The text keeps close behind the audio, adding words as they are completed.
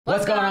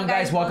What's going on,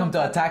 guys? Welcome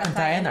to Attack on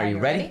Titan. Are you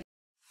ready?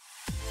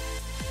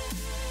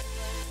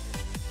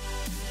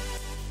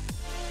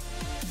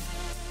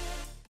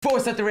 Before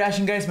we start the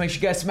reaction, guys, make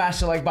sure you guys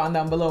smash the like button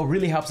down below.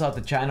 Really helps out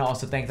the channel.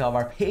 Also, thanks to all of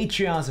our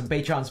Patreons and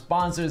Patreon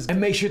sponsors.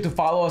 And make sure to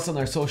follow us on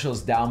our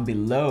socials down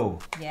below.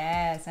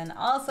 Yes, and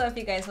also if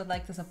you guys would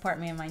like to support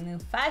me in my new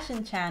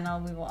fashion channel,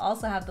 we will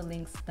also have the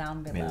links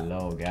down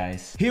below.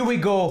 Guys. Here we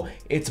go.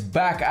 It's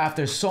back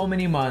after so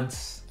many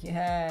months.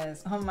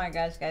 Yes. Oh my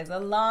gosh, guys. A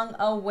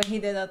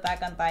long-awaited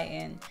Attack on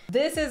Titan.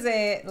 This is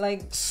it.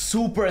 Like,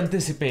 super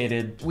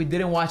anticipated. We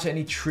didn't watch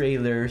any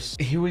trailers.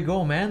 Here we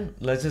go, man.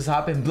 Let's just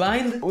hop in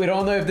blind. We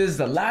don't know if this is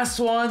the last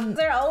one.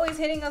 They're always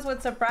hitting us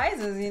with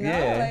surprises, you know?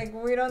 Yeah. Like,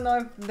 we don't know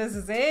if this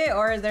is it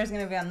or there's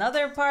gonna be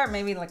another part.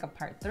 Maybe like a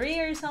part 3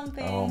 or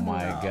something. Oh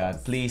my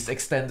god. Please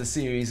extend the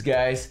series,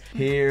 guys.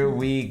 Here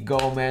we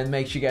go, man.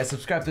 Make sure you guys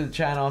subscribe to the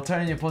channel. Turn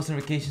on your post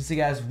notifications so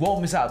you guys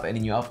won't miss out on any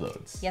new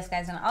uploads. Yes,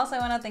 guys. And also I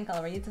want to thank all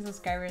of our YouTube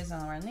subscribers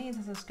and all our new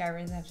YouTube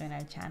subscribers that have joined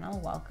our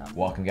channel. Welcome.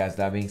 Welcome, guys.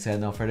 That being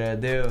said, no further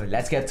ado,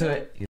 let's get to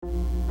it.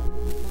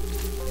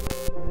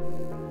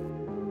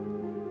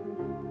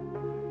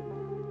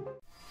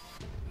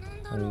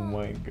 Oh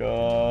my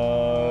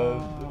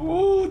god.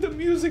 Ooh, the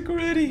music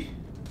already.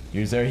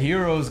 Here's our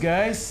heroes,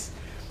 guys.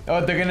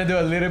 Oh, they're gonna do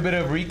a little bit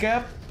of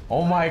recap.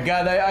 Oh my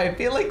god, I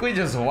feel like we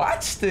just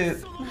watched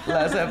it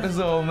last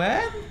episode,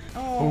 man.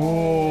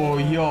 Oh,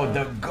 yo,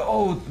 the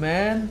GOAT,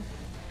 man.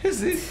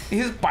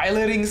 His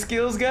piloting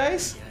skills,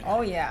 guys.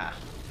 Oh yeah.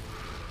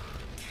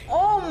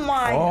 Oh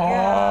my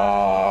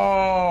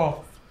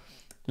god.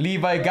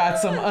 Levi got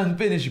some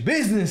unfinished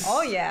business.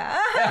 Oh yeah.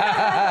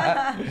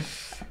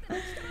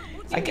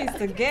 I needs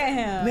to get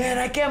him. Man,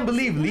 I can't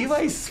believe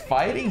Levi's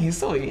fighting. He's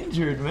so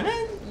injured,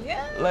 man.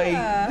 Yeah.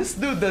 Like, this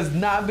dude does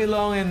not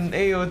belong in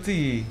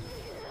AOT.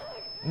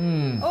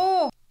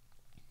 Oh.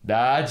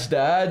 Dodge,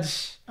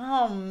 dodge.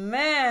 Oh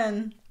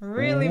man.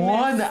 Really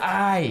One missed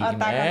eye, Attack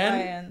man. on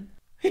Titan.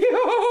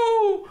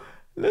 Yo,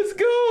 let's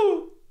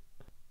go.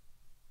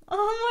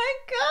 Oh my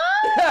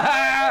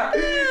god.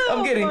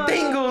 I'm getting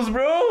tingles,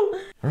 bro.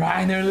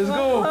 Reiner, let's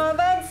go. Oh,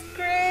 that's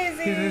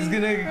crazy. He's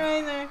gonna...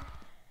 Reiner.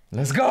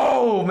 Let's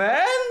go,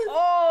 man.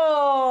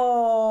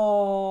 Oh.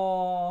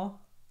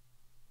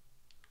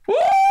 Woo!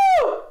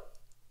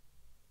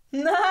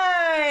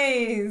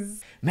 Nice.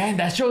 Man,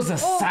 that shows the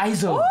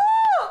size of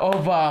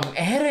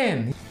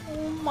Eren.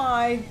 Oh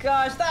my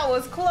gosh, that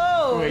was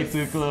close. Way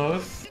too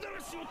close.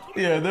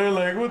 Yeah, they're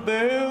like, what the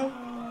hell?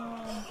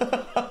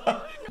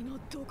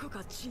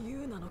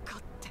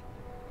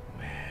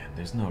 Man,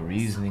 there's no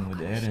reasoning with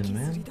Eren,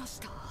 man.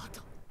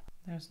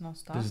 There's no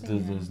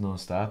stopping. There's no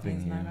stopping.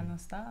 He's not gonna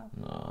stop.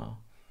 No.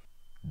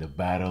 The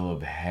battle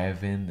of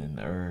heaven and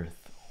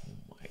earth.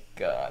 Oh my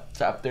god.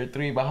 Chapter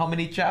 3. But how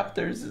many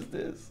chapters is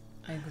this?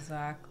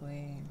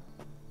 Exactly.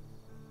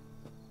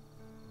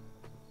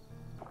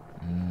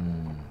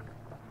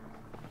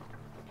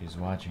 He's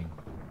watching.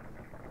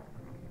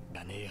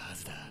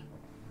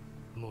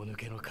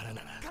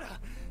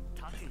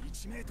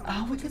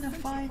 Are we gonna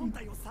find?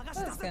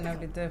 That's gonna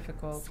be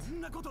difficult.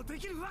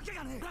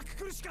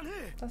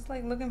 That's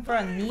like looking for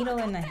a needle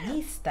in a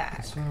haystack.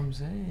 That's what I'm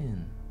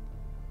saying.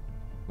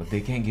 But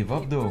they can't give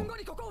up though.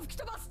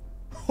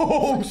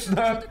 Oh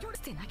snap!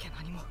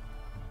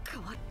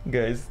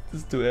 Guys,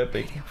 this is too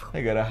epic.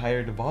 I gotta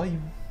higher the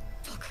volume.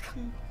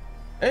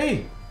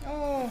 Hey!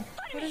 Oh,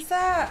 what is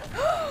that?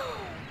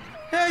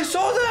 Hey, I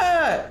saw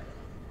that!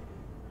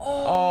 Oh!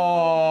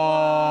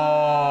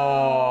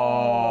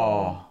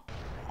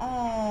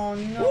 Oh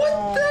no!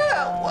 What the?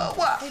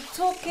 What? It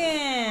took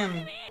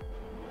him!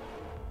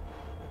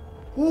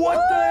 What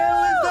the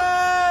hell is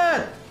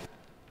that?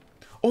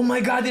 Oh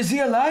my god, is he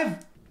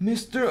alive?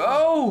 Mr. O!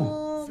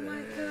 Oh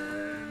my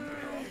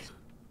god!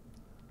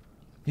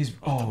 He's...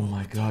 Oh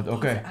my god,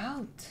 okay. He's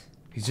out.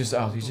 He's just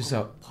out, he's just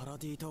out. Oh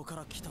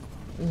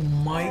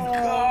my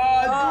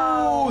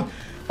god, dude!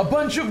 A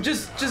bunch of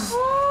just...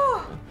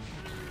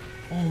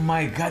 Oh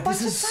my god,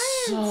 this is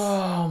so...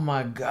 Oh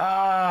my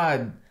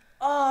god.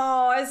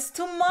 Oh, it's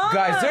too much!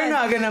 Guys, they're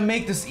not gonna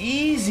make this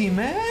easy,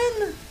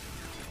 man!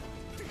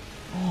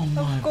 Oh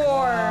my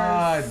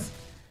god.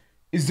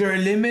 Is there a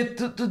limit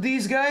to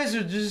these guys,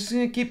 or just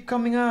gonna keep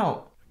coming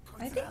out?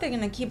 I think they're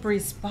gonna keep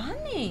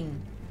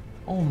respawning.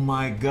 Oh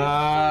my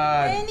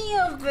god. Any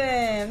of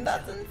them!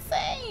 That's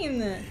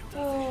insane!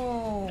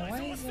 Oh,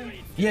 why is it?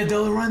 Yeah,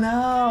 they'll run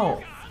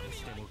out.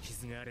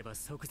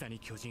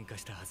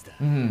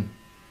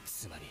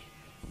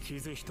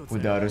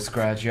 Without a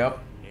scratch,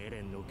 yup.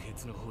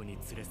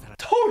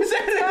 Towards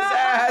Eren's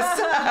ass!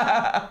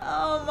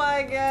 Oh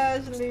my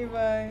gosh,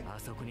 Levi.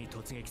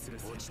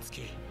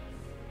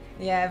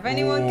 Yeah, if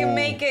anyone can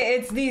make it,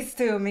 it's these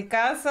two,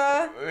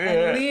 Mikasa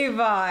and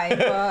Levi,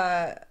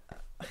 but...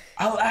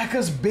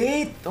 Alaka's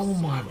bait! Oh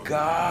my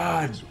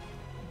god!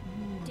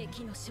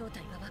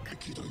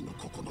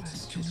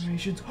 Past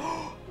generations.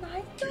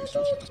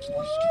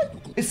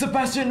 It's the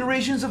past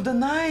generations of the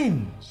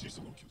 9!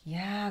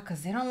 Yeah,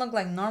 because they don't look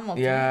like normal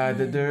Yeah,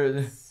 Titans.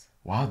 they're...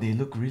 Wow, they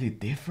look really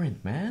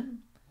different, man.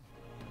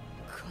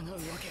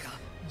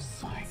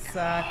 My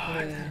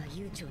Exactly.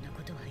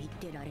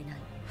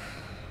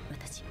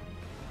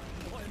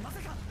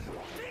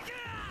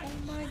 Oh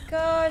my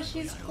gosh,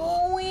 he's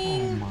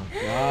going. Oh my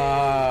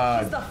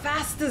god. He's the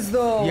fastest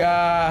though.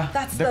 Yeah.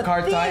 That's the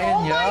car thing. tie-in,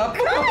 Oh yup.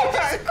 my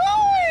gosh, he's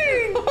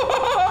going.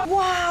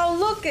 Wow,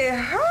 look at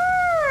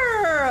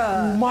her.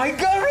 Oh my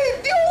god,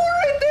 right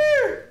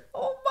there.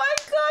 Oh my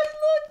gosh,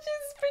 look,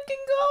 she's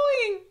freaking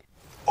going.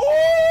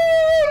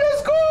 Oh,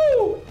 let's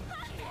go.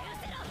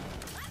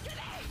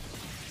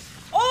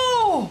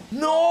 Oh!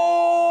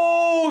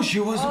 No, she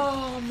was.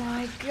 Oh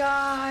my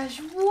gosh,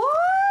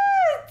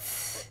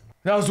 what?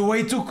 That was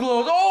way too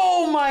close.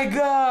 Oh my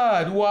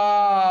god.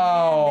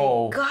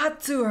 Wow. They got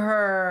to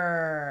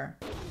her.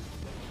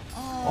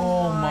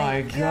 Oh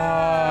my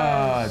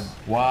god.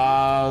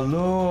 Wow,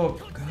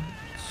 look.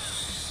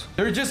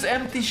 They're just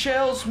empty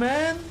shells,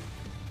 man.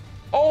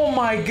 Oh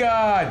my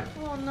god.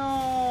 Oh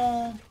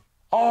no.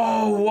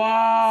 Oh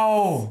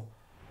wow.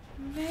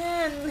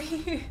 Man,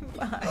 leave.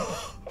 Bye.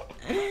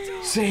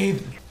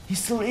 Saved. He's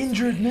still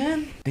injured,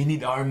 man. They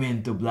need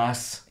Armin to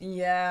blast.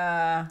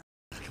 Yeah.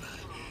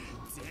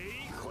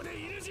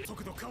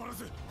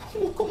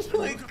 Oh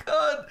my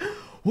god.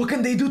 What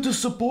can they do to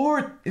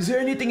support? Is there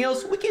anything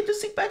else? We can't just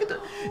sit back at the...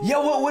 Yeah,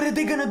 what are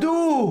they gonna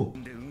do?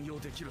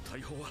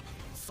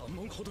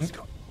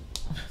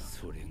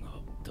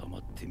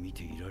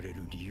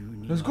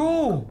 Let's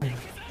go.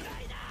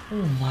 Oh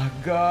my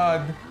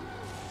god.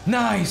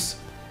 Nice.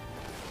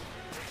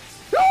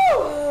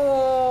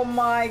 Oh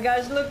my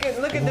gosh, look at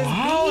this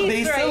Wow, beast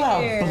they right still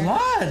have here.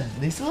 blood.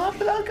 They still have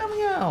blood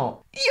coming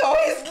out. Yo,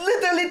 he's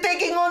literally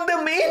taking on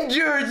them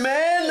injured,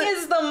 man. He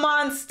is the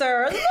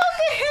monster. Look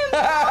at him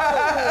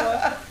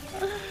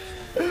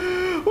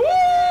go. Woo!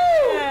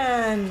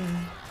 Man.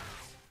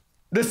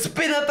 The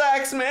spin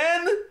attacks,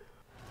 man.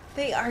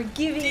 They are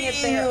giving it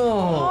their Damn.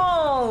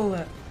 all.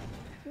 Go,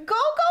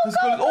 Let's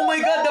go. Oh my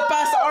god, the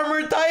past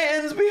armor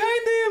tie-ins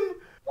behind him.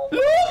 Look,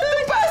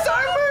 the past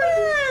armor.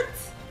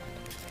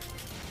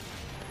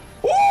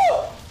 Woo!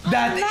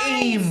 That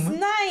Nice, aim.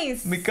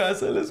 nice.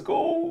 Mikasa, let's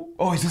go.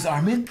 Oh, is this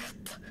Armin?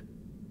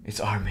 It's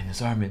Armin,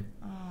 it's Armin.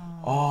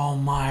 Oh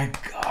my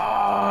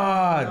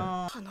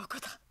god.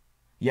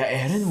 Yeah,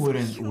 Eren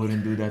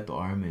wouldn't do that to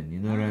Armin, you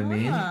know what I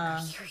mean?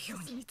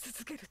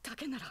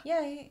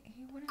 Yeah, he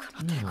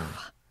wouldn't. No.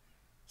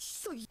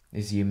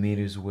 It's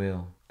Ymiru's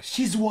will.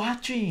 She's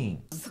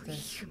watching.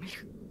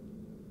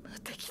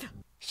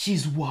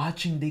 She's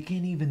watching. They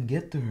can't even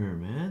get to her,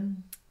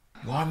 man.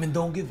 Armin,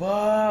 don't give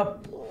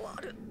up.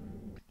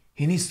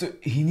 He needs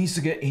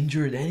to get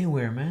injured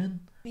anywhere,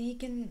 man. He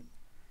can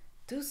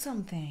do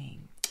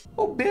something.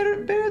 Oh,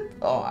 Bert.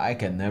 Oh, I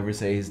can never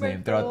say his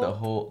name throughout the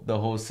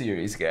whole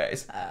series,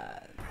 guys.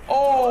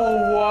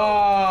 Oh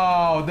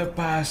wow, the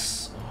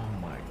pass. Oh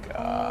my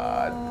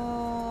god.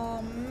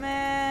 Oh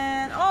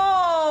man.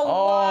 Oh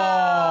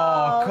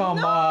wow. Come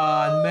No.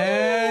 on,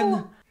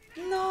 man.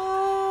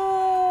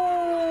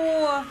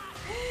 No.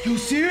 You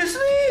seriously?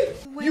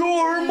 Wait.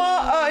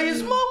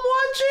 His mom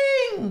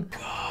watching.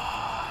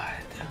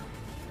 God.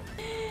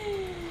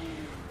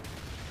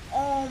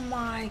 Oh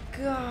my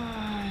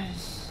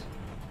gosh.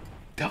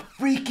 The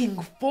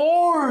freaking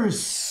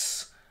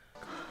force.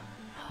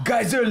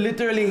 Guys are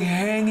literally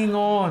hanging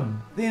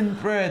on. Thin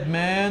thread,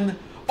 man.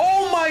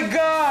 Oh my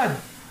god.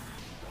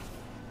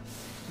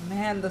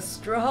 Man, the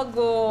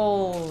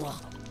struggle.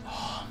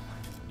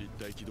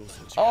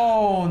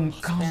 Oh,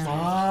 come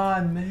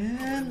on,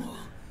 man.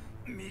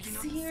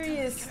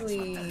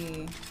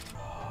 Seriously.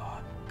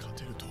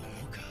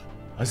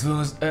 As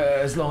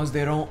long as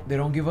they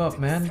don't give up,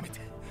 man.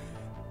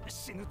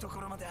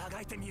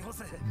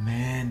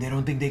 Man, they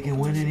don't think they can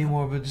win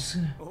anymore, but just...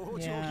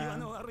 Yeah.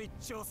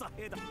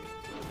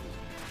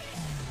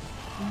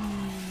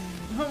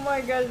 Oh my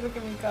gosh, look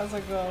at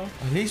Mikasa go.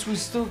 At least we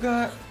still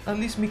got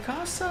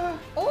Mikasa.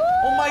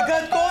 Oh my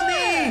god,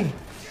 Connie!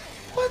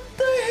 What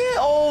the hell?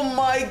 Oh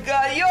my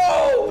god, yo!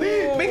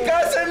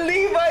 Mikasa and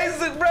Levi's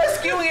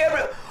rescuing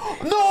everyone.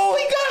 No,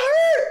 he got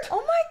hurt!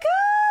 Oh my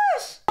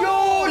gosh!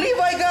 Yo,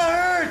 Levi got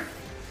hurt!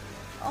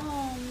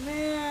 Oh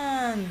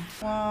man.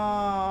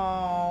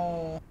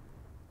 Wow.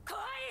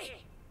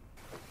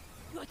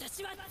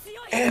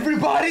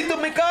 Everybody to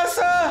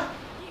Mikasa!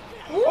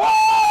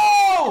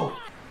 Whoa!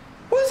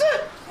 What's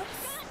that?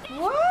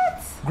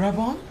 What? Grab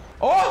on?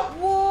 Oh!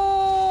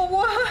 Whoa,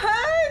 what?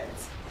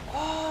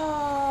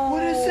 Oh.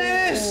 What is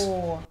this? Is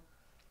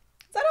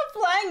that a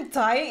flying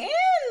Titan?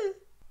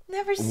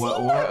 Never seen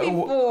that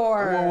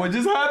before. What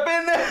just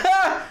happened?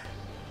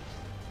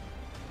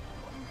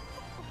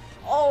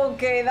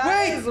 Okay,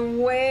 that is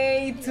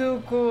way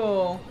too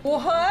cool.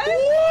 What?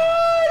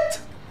 What?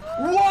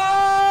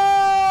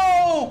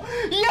 Wow!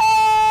 Yo!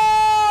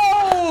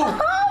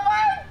 Oh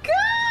my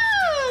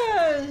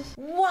gosh!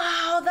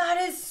 Wow, that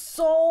is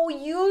so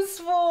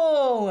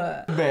useful.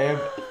 Babe,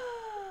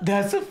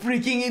 that's a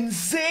freaking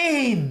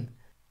insane!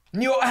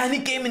 Yo,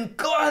 Annie came in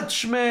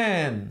clutch,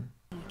 man!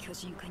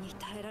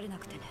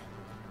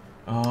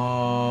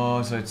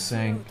 Oh, so it's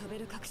saying...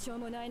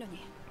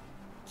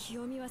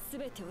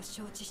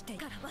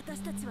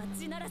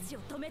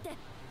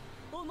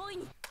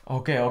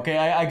 Okay, okay,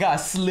 I got a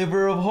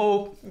sliver of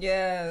hope.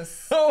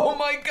 Yes. Oh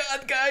my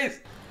god,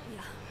 guys!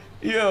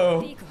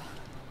 Yo.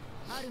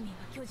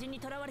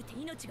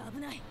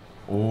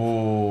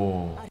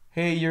 Oh.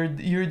 Hey,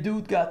 your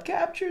dude got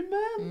captured,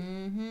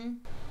 man.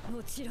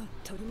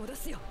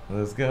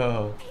 Let's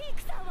go.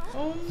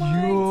 Oh my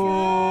god.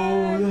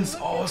 Yo, that's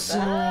Look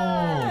awesome.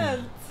 at that.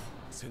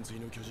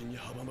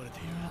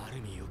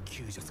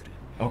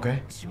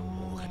 Okay.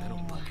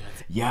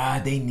 Yeah,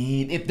 they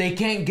need, if they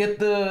can't get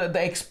the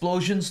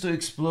explosions to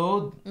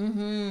explode.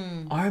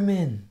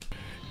 Armin.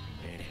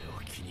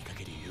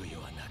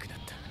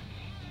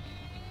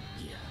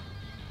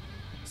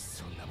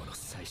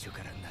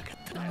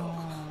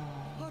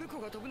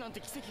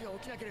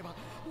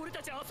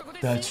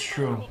 That's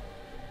true.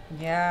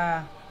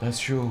 Yeah. That's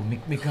true.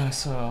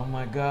 Mikasa, oh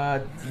my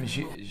god.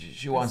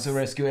 She wants to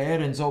rescue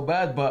Eren so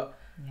bad, but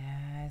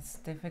Yeah, it's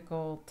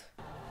difficult.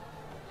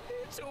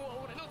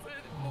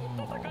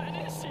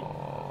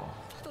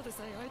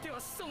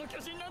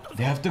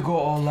 they have to go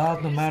all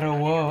out no matter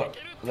what.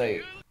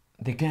 Like,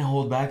 they can't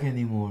hold back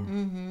anymore.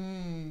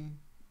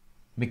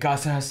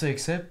 Mikasa has to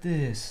accept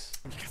this.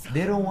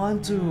 They don't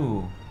want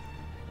to.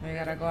 We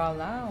gotta go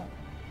all out.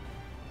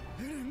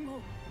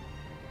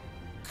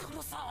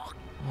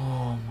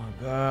 Oh my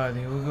god,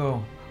 here we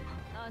go.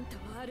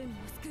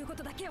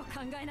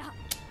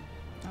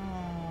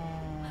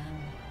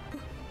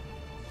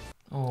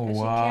 Oh She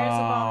wow. cares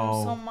about him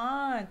so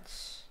much.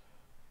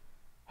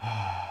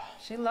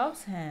 She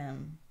loves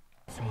him.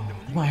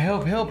 Come on,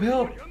 help, help,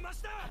 help.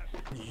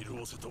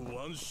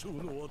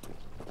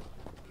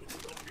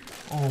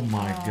 Oh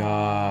my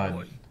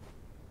god.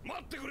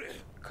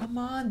 Come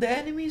on, the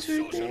enemy's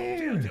right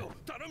there.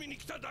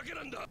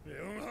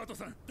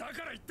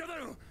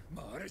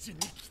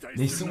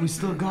 We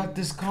still got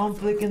this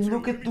conflict, and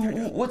look at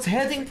what's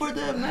heading for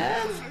them,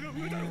 man.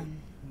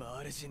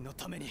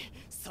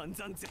 Oh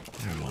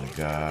my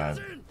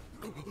god.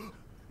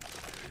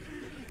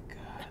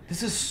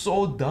 This is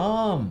so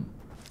dumb.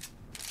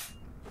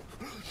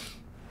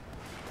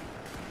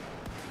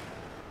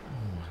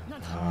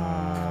 Oh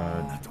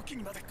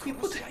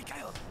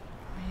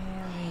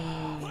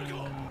my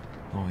god.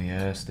 Oh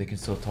yes, they can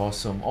still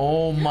toss him.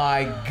 Oh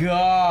my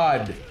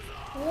god.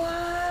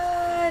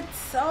 What?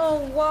 Oh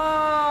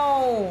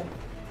wow.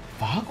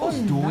 Falco's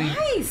doing.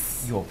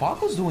 Nice. Yo,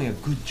 Falco's doing a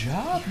good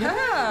job.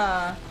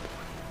 Yeah.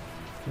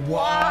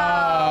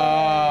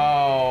 Wow.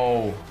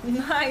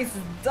 Nice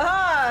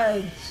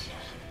dodge.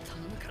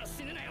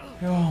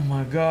 Oh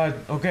my god.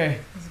 Okay.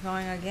 He's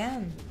going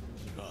again.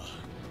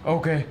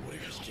 Okay.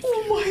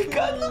 Oh my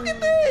god, look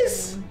at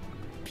this.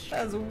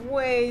 That's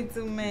way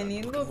too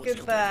many. Look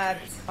at that.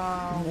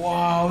 Wow.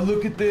 Wow,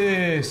 look at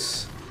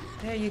this.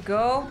 There you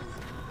go.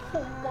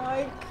 Oh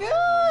my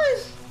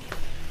gosh.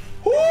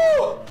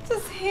 Woo!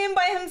 Just him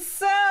by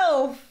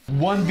himself.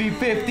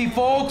 1v50,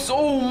 folks.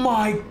 Oh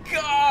my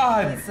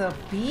god. He's a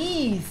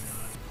beast.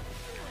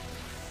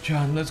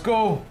 John, let's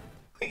go.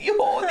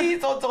 Yo,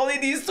 it's only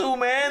these two,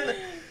 man.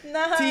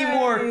 Nice.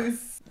 Teamwork.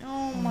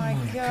 Oh my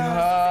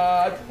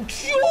god.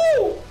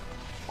 Yo!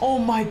 Oh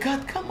my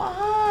god, come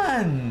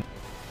on.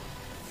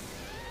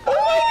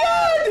 Oh my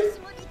god.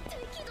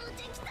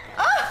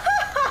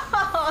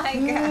 Oh my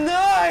god.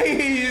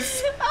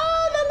 Nice.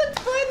 Oh, that looked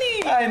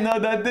funny. I know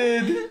that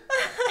did.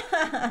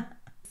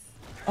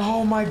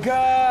 Oh my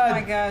god. Oh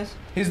my gosh.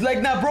 His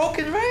leg not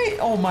broken, right?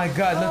 Oh my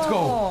god, let's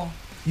go.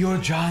 Your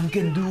John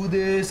can do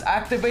this.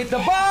 Activate the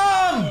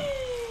bomb!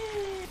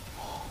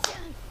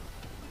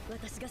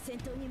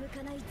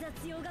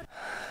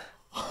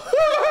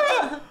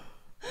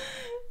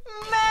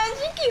 Man,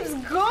 she keeps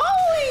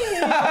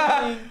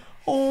going.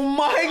 Oh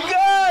my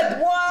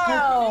god!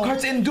 Wow.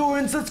 Cart's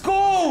endurance, let's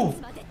go!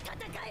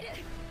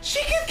 She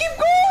can keep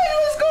going,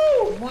 let's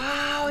go!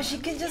 Wow, she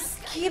can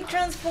just keep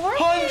transforming.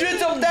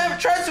 Hundreds of damn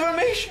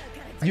transformation!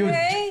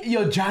 Okay.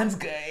 Yo, John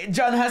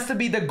has to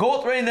be the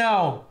GOAT right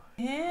now.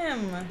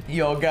 Him.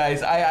 Yo,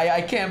 guys,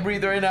 I can't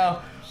breathe right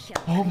now.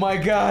 Oh my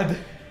god.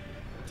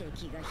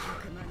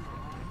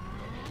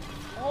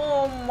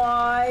 Oh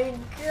my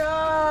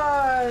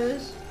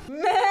gosh.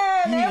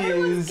 Man,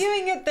 everyone's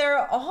giving it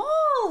their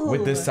all.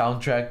 With this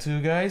soundtrack too,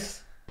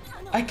 guys.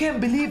 I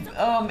can't believe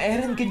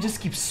Eren can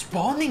just keep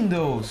spawning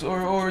those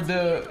or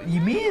the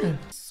Ymir.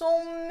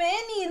 So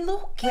many.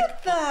 Look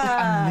at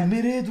that.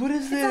 Unlimited? What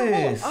is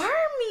this? A whole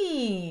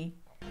army.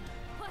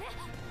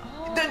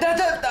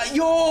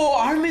 Yo,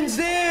 Armin's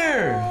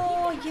there.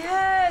 Oh,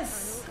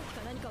 yes.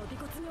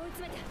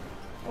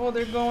 Oh,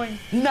 they're going.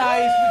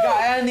 Nice, we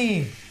got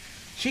Annie.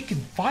 She can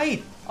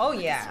fight. Oh,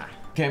 yeah.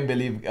 Can't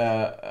believe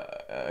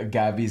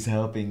Gabby's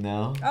helping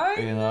now.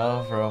 You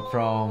know,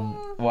 from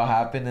what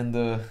happened in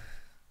the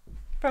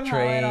From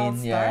train. how it all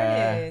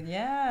started.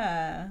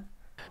 Yeah.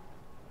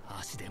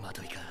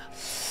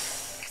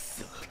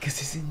 Because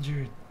he's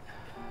injured.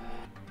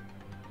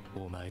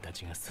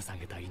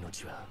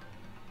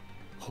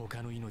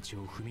 他の命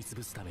を踏み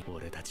潰すため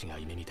俺たちが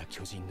夢見た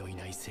巨人のい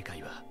ない世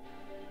界は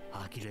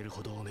呆れる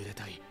ほどおめで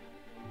たい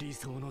理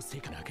想の世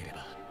界なけれ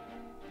ば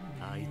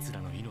あいつら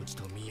の命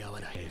と見合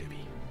わないエルビン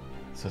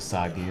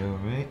Sasageo,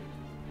 right?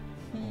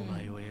 お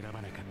前を選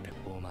ばなかっ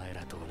たお前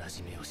らと同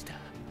じ目をした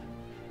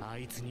あ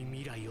いつに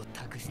未来を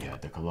託した Yeah,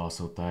 the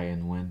Colossal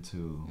Titan went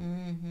to...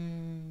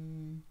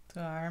 To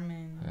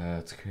Armin.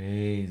 That's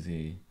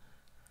crazy.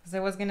 So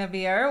it was gonna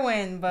be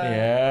Erwin, but...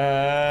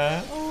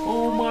 Yeah.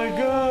 Oh my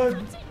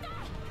god.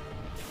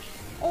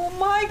 Oh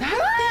my god! That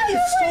Oh my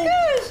is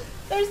gosh!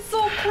 They're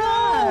so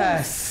close!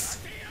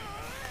 Yes.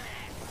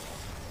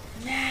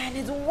 Man,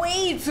 it's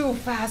way too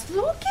fast.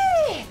 Look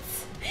at it!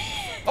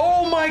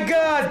 Oh my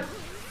god.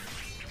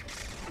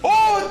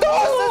 Oh,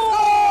 Toaz, let's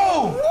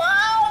go!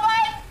 Wow,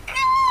 my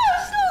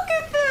gosh! Look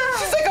at that!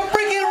 She's like a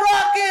freaking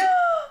rocket!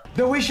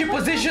 The way she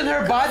positioned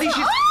her body,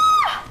 she's...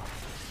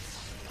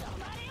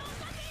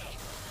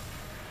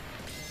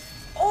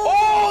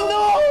 Oh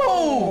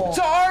no! It's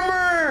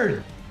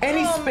armored!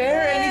 Any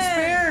spare? man. Any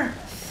spare?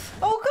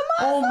 Oh,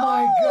 come on! Oh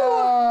my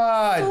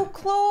god! So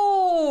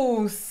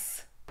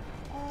close!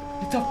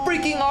 It's a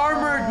freaking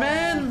armored,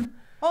 man!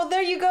 Oh,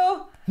 there you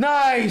go!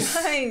 Nice!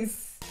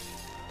 Nice!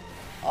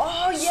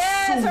 Oh,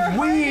 yes! Her Sweet.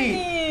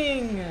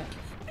 hardening!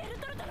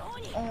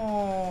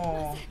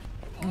 Oh.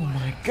 Oh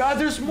my god,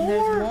 there's There's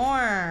more!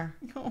 more!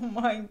 Oh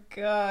my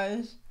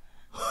gosh.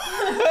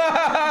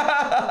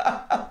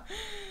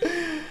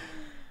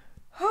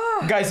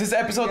 Guys, this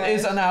episode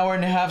is an hour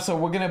and a half, so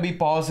we're gonna be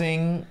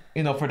pausing,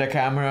 you know, for the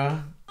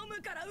camera.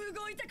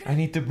 I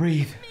need to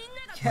breathe.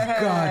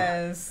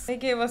 Yes. They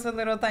gave us a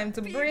little time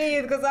to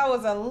breathe because that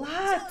was a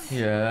lot.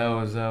 Yeah,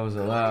 that was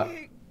a lot.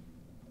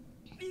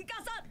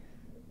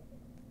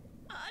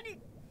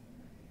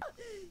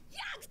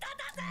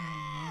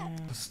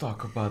 Let's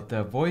talk about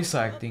that voice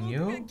acting,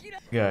 yo.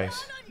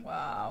 Guys,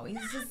 Wow,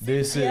 he's just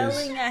This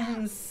yelling at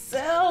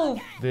himself.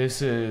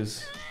 this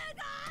is...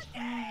 Oh,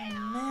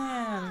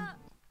 man.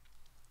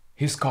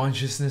 His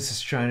consciousness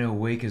is trying to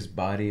wake his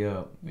body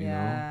up, you know?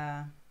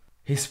 Yeah.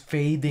 He's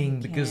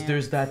fading because can't.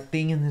 there's that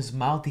thing in his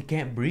mouth. He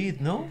can't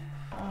breathe, no?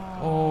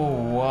 Oh,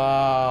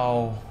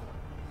 wow.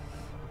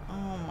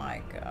 Oh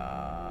my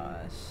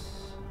gosh.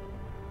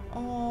 Oh.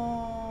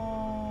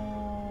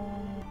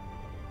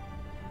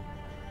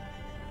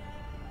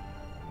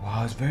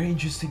 Wow, it's very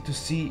interesting to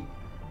see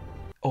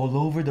all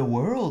over the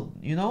world,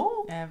 you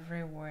know?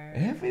 Everywhere.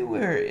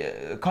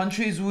 Everywhere.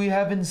 Countries we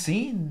haven't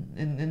seen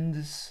in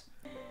this...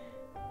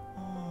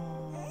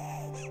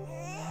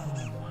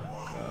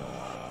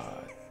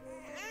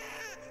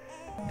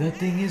 The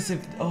thing is,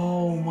 if...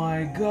 Oh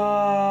my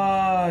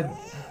god!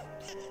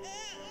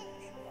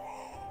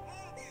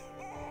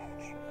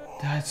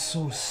 That's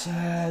so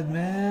sad,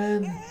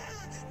 man.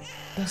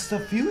 That's the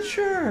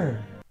future.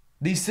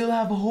 They still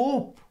have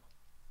hope.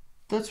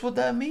 That's what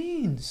that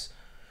means.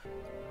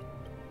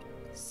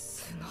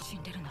 死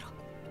んでるなら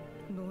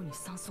脳に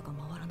酸素が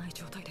回らない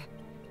状態で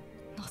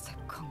なぜ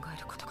考え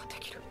ることがで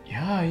きる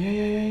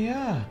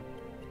Yeah.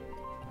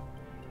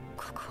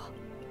 ここは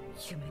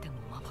夢でも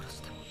幻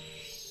でも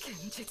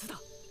現実だ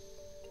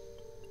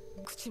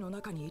口の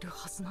中にいる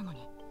はずなのに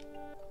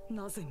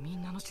なぜみ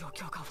んなの状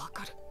況がわ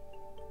かる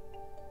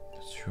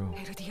That's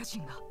true. エルディア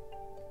人が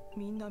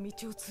みんな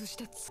道を通じ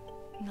て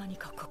何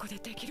かここで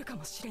できるか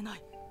もしれな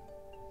い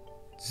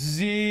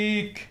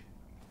Zeke!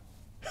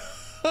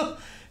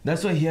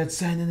 That's why he had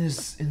sand in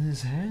his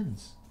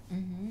hands. You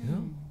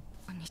know?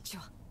 こんにち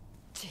は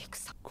ジーク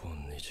さんこ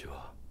んにち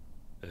は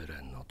エレ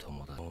ンの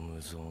友達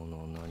無造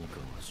の何か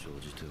が生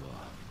じて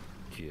は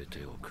消え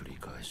てを繰り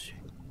返し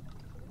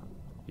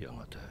や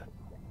がて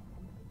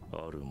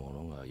あるも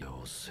のが世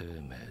を生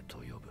命と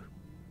呼ぶ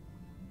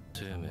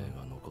生命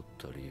が残っ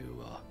た理由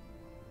は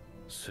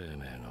生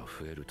命が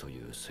増えるとい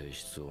う性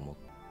質を持っ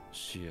て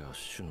死や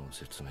種の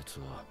絶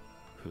滅は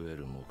増え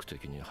る目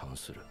的に反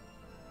する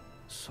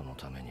その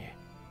ために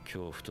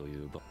恐怖と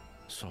いう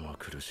その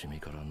苦しみ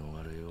から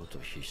逃れようと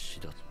必死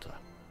だった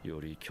よ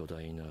り巨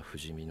大な不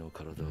死身の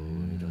体を生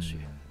み出し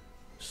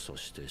そ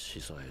して死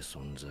さえ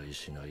存在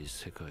しない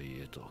世界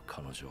へと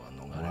彼女は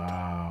逃れ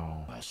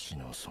た、Wow. 死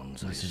の存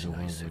This 在 is し a な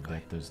い world 世 where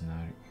界 that does not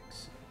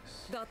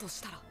exist. だと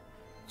したら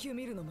ユ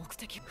ミルの目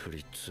的フリ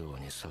ッツ王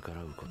に逆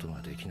らうこと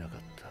ができなかっ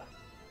た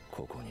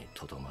ここに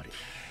とどまり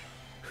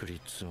フリッ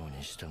ツ王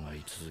に従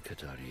い続け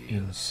た理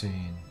由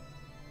Insane.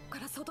 か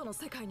ら外の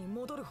世界に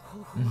戻る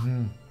方法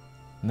は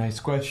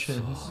Nice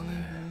questions. そう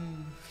ね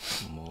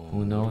も Who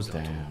う knows 無理だ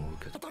that? と思う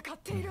けど戦っ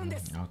ているんで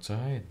す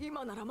Outside.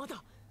 今ならま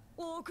だ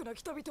多くの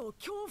人々を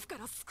恐怖か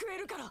ら救え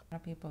るから A lot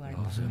of people are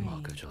なぜ dying.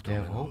 負けちゃダ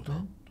They メ have なん hope, だ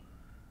man.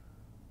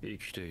 生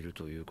きている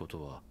というこ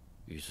とは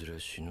いずれ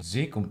死ぬ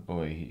Zeke,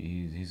 oh,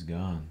 he's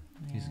gone.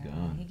 He's Yeah,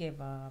 gone. He gave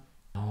up.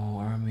 No,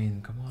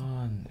 Armin, come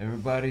on.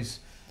 Everybody's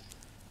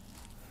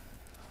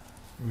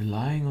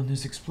relying on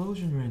this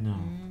explosion right now.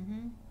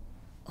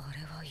 俺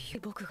は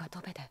僕がド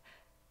ベで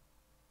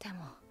でも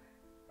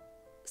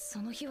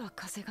その日は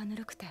風がぬ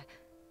るくて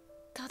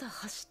ただ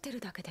走ってる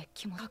だけで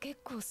かけっ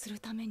こをする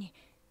ために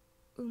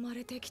生ま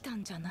れてきた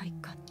んじゃない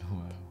か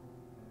Wow.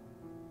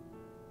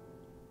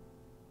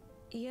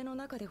 家の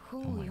中で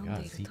本 Oh を my 読ん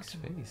god, でいる Zeke's 時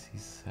も face.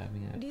 He's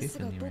having an リス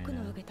が epiphany 僕 right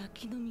のあ now. げた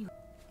木の実を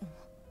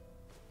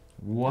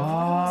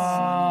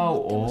Wow!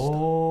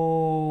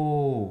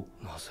 Oh!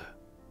 なぜ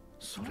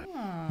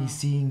He's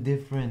seeing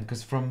different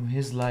because from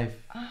his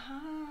life,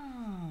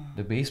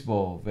 the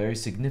baseball very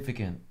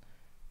significant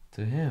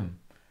to him,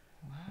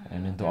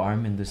 and then to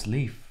Armin this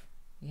leaf.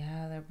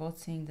 Yeah, they're both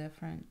seeing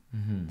different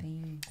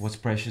things. What's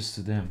precious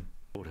to them?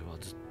 俺は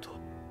ずっと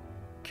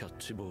キャッ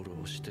チボール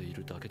をしてい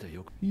るだけで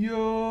よく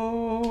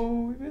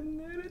Yo, even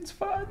Eren's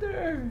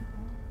father.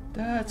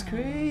 That's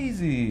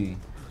crazy.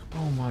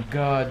 Oh my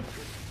god.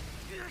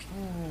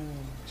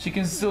 She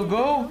can still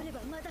go?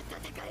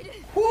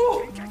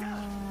 Woo!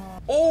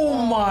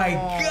 Oh my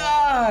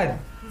god!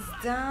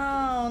 He's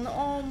down.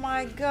 Oh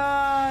my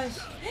gosh.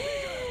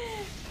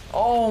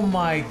 Oh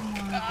my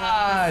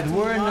god.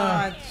 We're in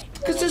a...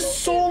 Because there's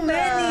so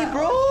many,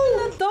 bro.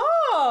 The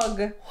dog.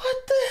 What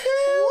the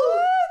hell?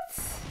 What?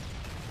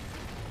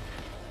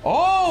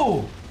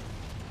 Oh!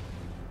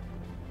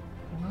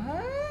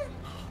 What?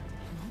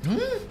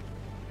 Hmm?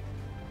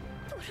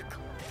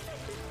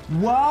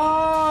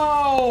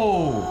 Wow!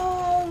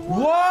 Oh, what?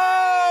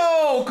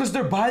 Wow! Because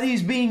their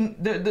bodies being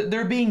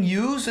they're being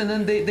used and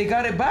then they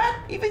got it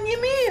back. Even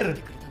Ymir.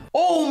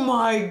 Oh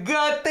my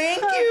god!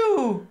 Thank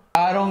you.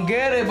 I don't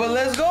get it, but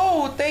let's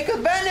go. Take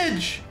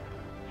advantage.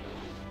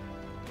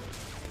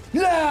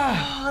 Yeah.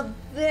 Oh,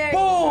 there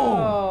Boom. you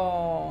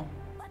go.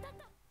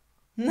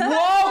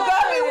 Wow,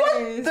 Bobbie!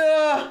 What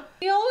the?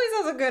 He always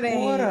has a good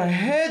aim. What a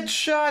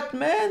headshot,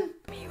 man!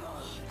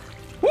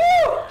 Woo!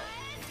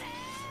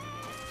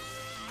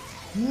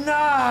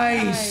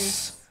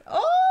 Nice!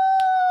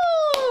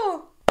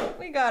 Oh!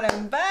 We got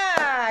him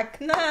back.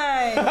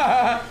 Nice.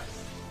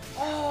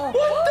 Oh,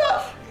 What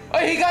the? Oh,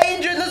 he got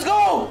injured. Let's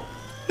go!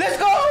 Let's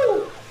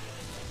go!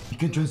 He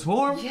can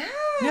transform? yeah.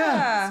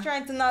 Yeah. He's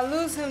trying to not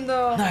lose him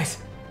though. Nice.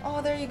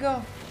 Oh, there you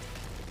go.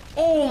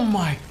 Oh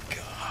my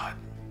god.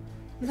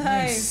 Nice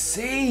Nice.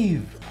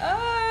 save.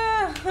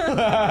 Ah.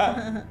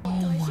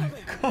 Oh my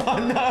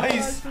god,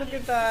 nice. Look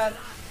at that.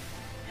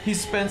 He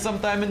spent some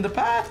time in the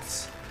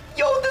paths.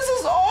 Yo, this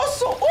is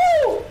awesome.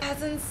 Oh!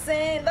 That's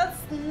insane. That's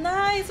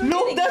nice. We're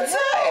Look, getting that's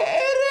help.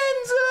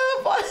 Eren's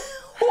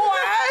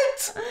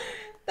What?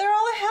 They're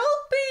all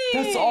helping.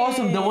 That's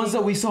awesome. The ones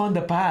that we saw in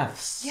the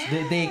paths.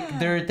 Yeah.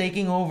 They're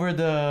taking over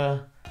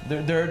the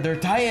their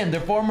tie-in,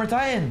 their former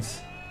tie-ins.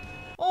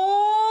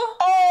 Oh.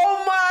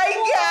 Oh my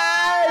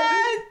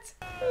god!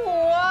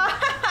 Wow.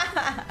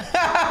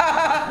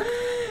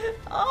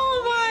 Oh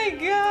my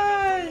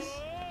gosh.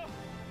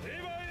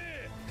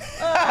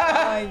 Oh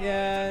my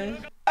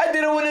gosh. I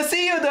didn't want to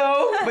see you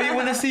though, but you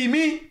want to see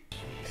me.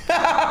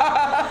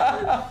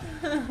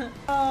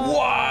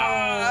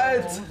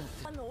 What?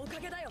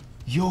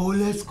 Yo,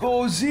 let's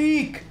go,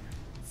 Zeke.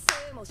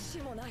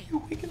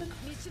 You waking up?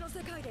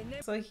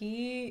 So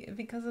he,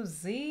 because of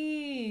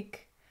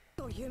Zeke.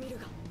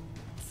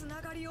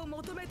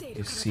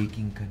 He's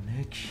seeking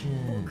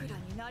connection.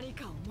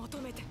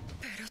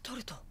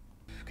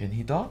 Can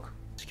he talk?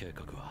 計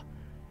画は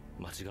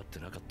間違って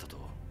なかったと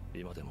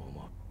今でも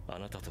思う。あ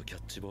なたとキャ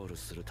ッチボール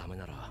するため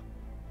なら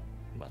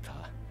ま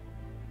た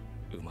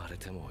生まれ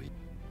てもいい。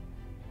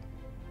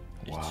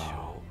一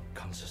応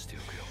感謝してお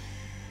くよ。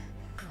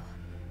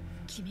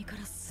君か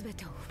ら全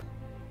てを奪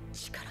う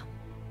力も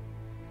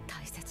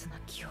大切な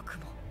記憶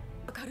も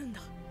わかるんだ。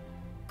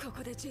こ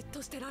こでじっ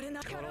としてられな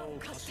い。力を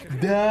貸してくれ。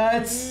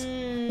 That's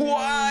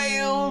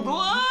wild.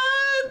 What?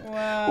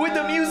 Wow. With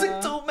the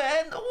music too,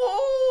 man.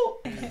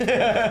 Whoa.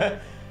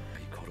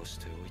 殺し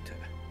ておいて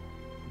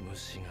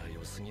虫が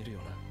良すぎるよ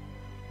な。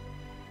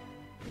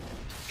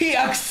 He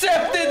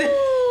accepted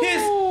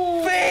his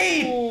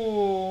fate.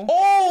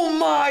 Oh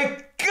my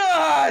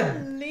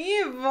god.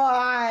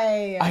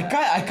 Levi. I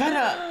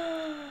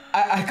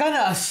kind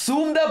of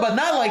assumed that, but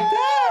not like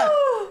that.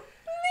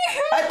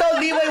 I thought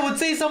Levi would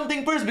say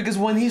something first because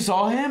when he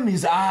saw him,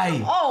 his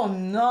eye. Oh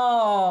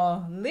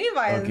no,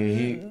 Levi.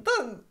 Okay,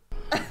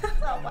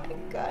 Oh my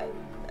god.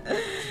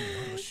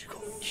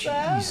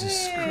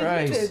 Jesus Savage.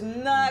 Christ. He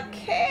did not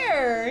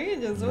care. He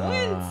just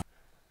went.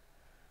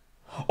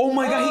 Oh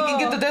my god, he can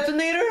get the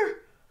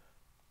detonator?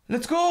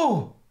 Let's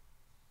go.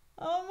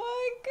 Oh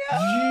my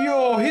god.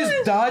 Yo, his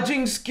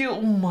dodging skill.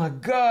 Oh my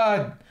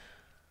god.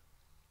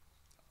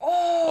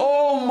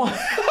 Oh, Oh my.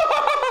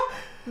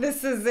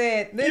 this is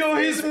it. This Yo,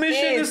 his is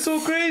mission it. is so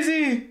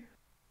crazy.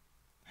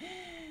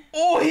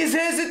 Oh, he's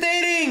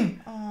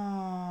hesitating.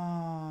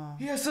 Oh.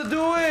 He has to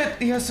do it.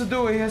 He has to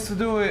do it. He has to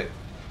do it.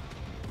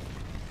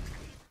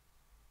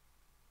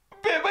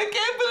 Babe, I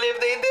can't believe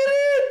they did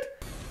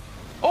it.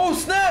 Oh,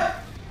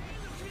 snap.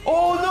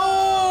 Oh,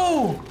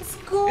 no.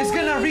 It's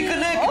gonna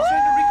reconnect. It's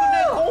trying to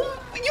reconnect. Oh,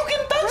 you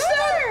can touch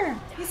that.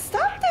 He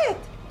stopped it.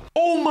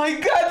 Oh my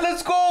god,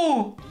 let's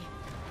go.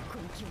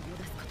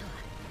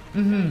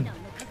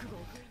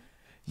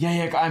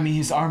 Yeah, I mean,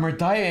 his armor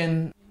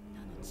tie-in.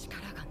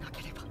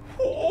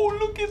 Oh,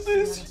 look at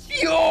this.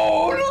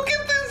 Yo, look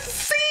at this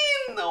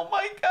scene. Oh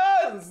my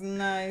god. That's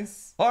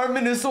nice.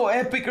 Armin is so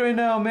epic right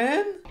now,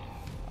 man.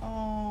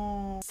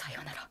 Oh.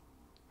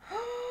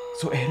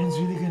 So Eren's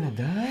really gonna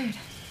die?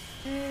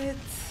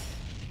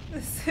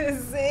 This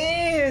is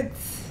it.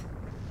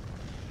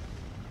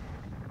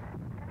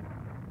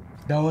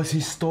 That was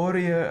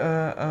Historia,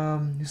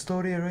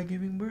 right?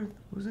 Giving birth,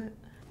 was it?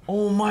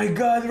 Oh my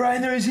God,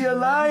 Reiner, is he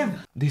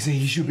alive? They say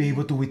he should be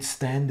able to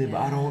withstand it, but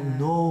I don't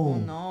know.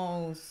 Who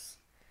knows?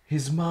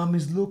 His mom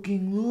is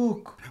looking,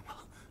 look.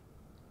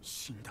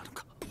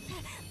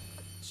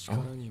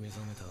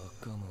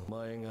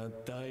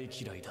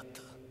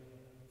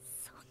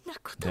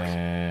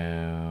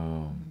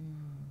 Damn.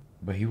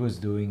 But he was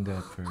doing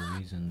that for a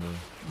reason though,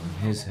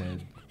 in his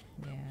head.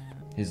 Yeah.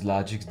 His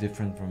logic's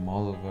different from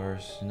all of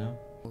ours, you know?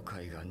 Oh,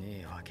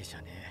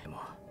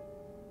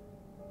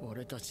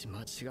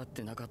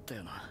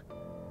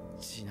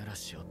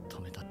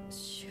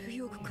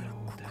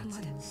 that's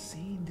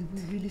insane. Did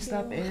we really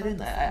stop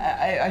Eren?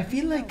 I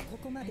feel like...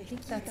 I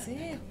think that's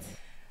it.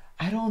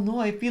 I don't know.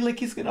 I feel like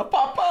he's gonna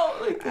pop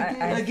out like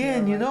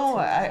again, you know?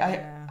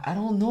 I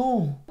don't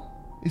know.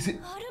 Is it...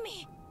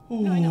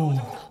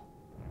 Oh,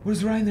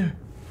 where's Reiner?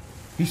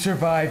 He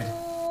survived.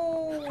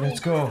 Oh, Let's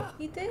go.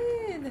 He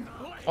did.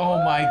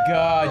 Oh my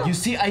God. You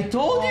see, I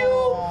told you.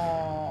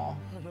 Oh.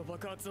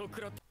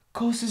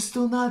 Coast is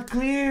still not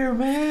clear,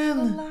 man.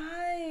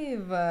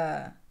 Alive.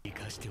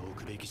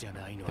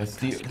 That's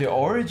the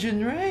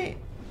origin, right?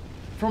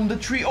 From the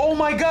tree. Oh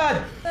my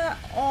God.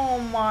 Oh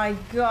my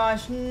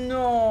gosh,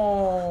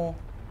 no.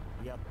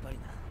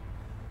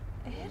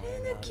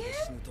 Eren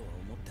again?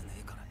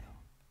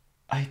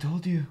 I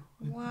told you.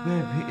 Wow.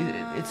 Babe,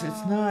 it's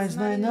not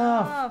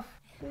enough.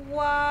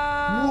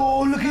 Wow.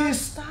 Whoa, look Not at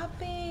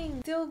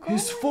stopping. Still going.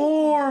 his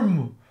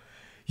form.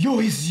 Yo,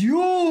 he's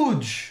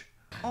huge.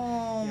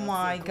 Oh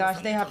my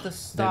gosh, they have to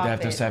stop They have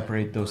to it.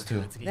 separate those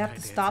two. They have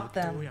to stop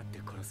them.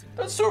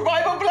 Don't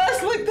survive a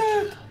blast like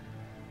that.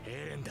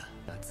 Dang,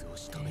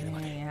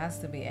 it has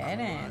to be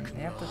Eren.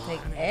 They have to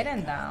take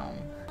Eren down.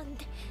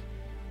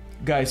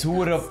 Guys, who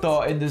would have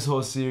thought in this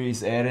whole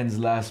series Eren's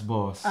last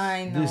boss?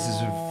 I know. This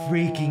is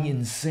freaking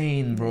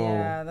insane, bro.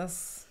 Yeah,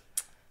 that's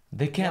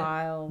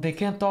wild. They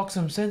can't talk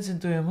some sense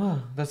into him, huh?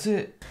 That's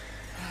it.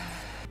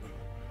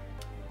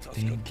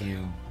 Thank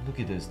you. Look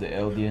at this, the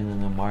Eldian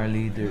and the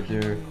Marley,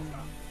 they're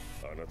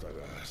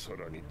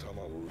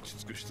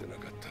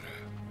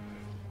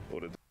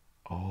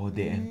Oh,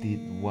 they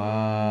emptied.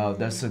 Wow,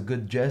 that's a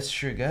good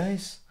gesture,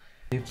 guys.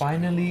 They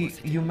finally,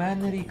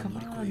 humanity, come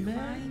on,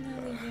 man.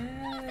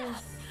 Finally,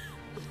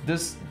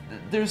 yes.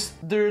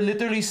 They're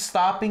literally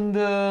stopping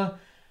the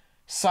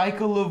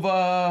cycle of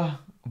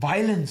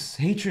violence,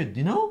 hatred,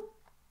 you know?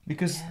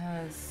 Because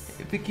Yes.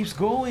 if it keeps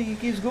going, it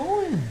keeps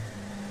going.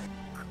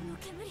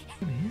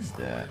 What is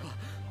that?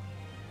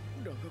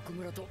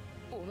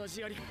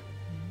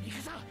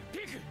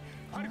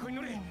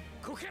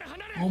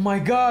 Oh my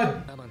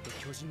God!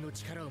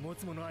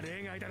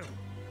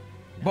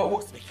 But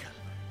what?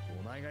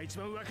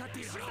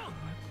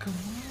 Come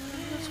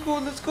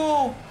on, let's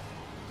go!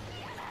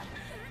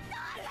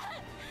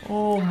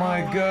 Oh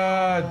my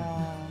God!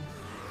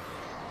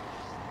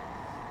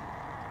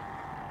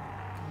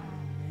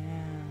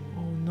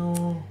 Oh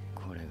no!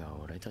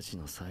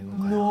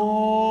 No!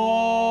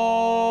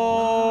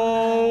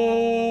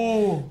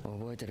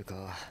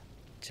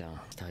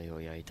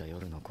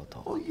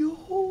 Oh yo,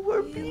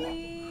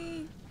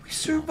 we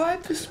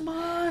survived this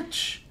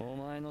much! Oh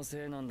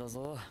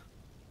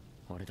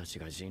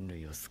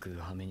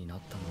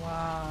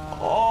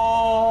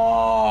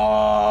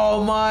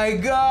my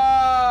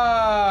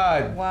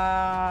God!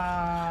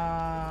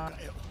 Wow.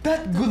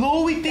 That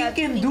glowy thing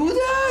can do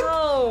that?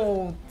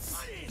 Oh,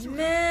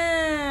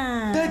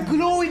 man. That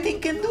glowy thing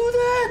can do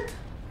that?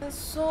 That's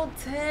so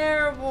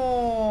terrible.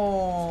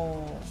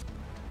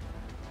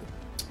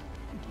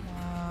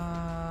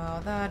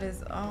 Wow, that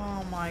is,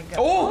 oh my God.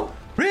 Oh,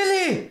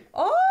 really?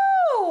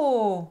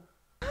 Oh!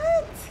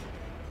 What?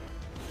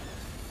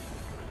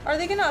 Are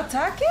they gonna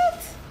attack it?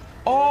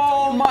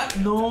 Oh my,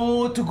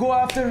 no, to go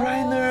after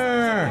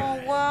Reiner.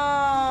 Oh,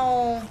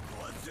 wow.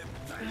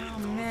 Oh,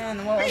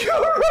 man. Well, You're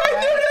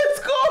Reiner, let's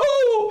go!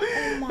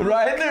 my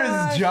Reiner's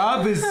gosh.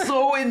 job is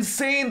so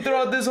insane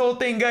throughout this whole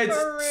thing, guys.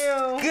 For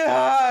real.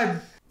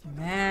 God.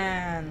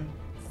 Man.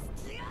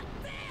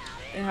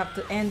 They have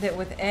to end it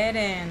with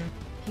Eren.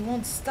 He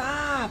won't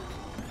stop.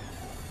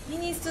 He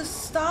needs to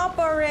stop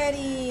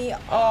already.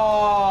 Oh.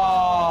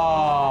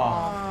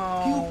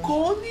 Oh. You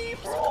call me,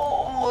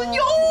 bro.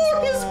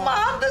 Yo, his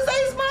mom, that's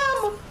his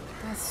mom.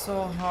 That's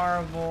so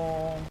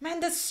horrible. Man,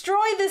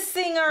 destroy this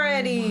thing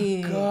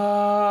already.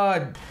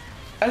 God.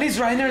 At least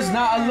Reiner's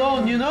not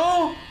alone, you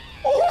know?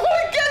 Oh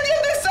my God,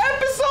 yeah, this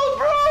episode,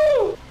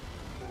 bro!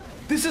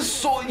 This is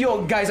so...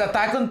 Yo, guys,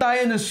 Attack on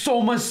Titan is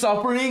so much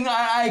suffering.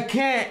 I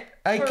can't.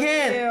 I For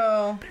can't.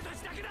 real.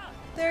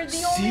 They're the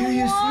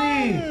Seriously?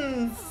 only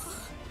ones.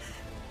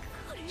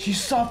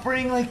 She's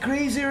suffering like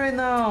crazy right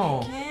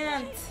now.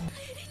 Can't.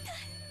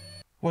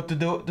 What, to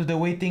the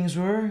way things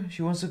were?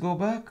 She wants to go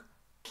back?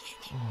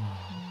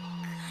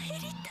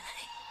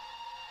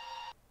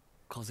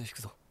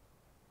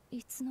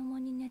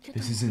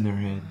 This is in her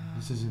head.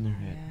 This is in her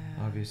head,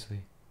 obviously.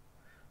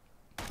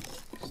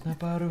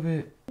 Snap out of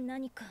it.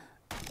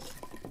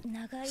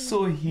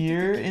 So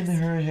here in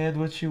her head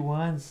what she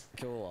wants.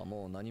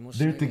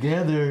 They're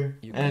together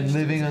and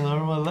living a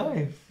normal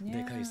life.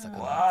 Yeah.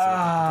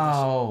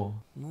 Wow.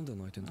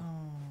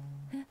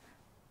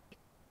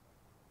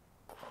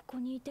 ここ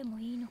にいても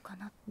いいのか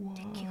なっ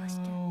て気がし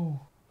て。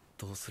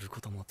どうする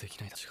こともでき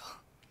ないたちが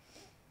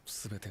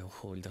全てを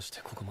放り出し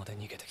てここまで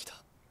逃げてきた。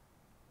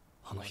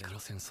あの日から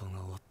戦争が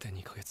終わって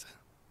2ヶ月。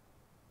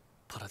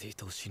パラディ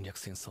島侵略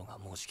戦争が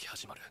もうじき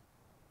始まる。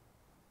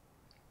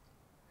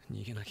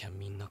逃げなきゃ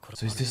みんな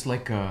殺 So is this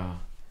like a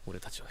俺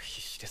たちは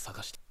必死で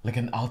探して like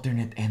an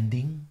alternate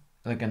ending?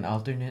 Like an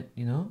alternate,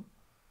 you know?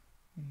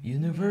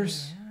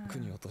 Universe?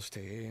 国を落として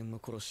永遠の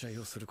殺し合い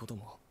をすること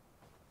も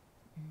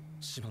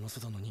島の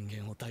外の人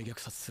間を大虐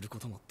殺するこ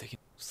ともできる。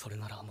それ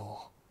なら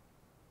も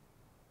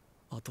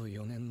うあと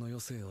4年の余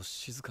生を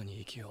静かに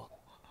生きよ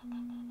う。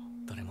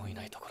誰もい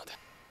ないところで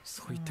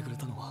そう言ってくれ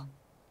たのは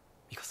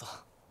ミカサ。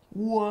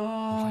Wow.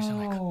 お前じゃ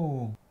ないか。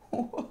ご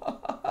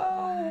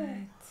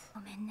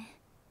めんね。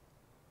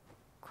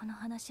この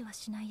話は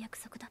しない約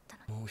束だった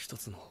の。もう一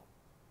つの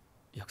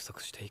約束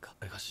していいか。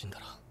俺が死んだ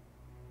ら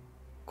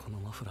この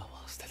マフラー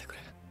は捨ててくれ。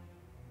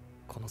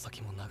この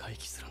先も長生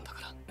きするんだ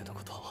から俺の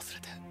ことは忘れ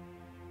て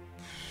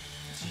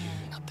自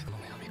由になってくの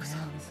よミカサ。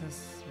 This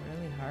is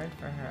really hard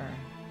for her.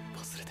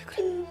 忘れてく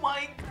れ。 Oh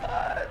my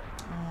god.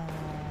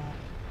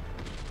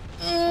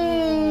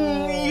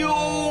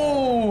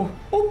 Yo.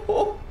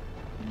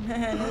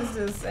 Man, it's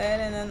just sad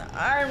in an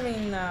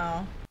army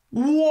now.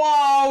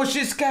 Wow,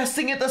 she's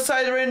casting it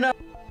aside right now.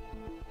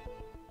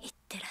 いっ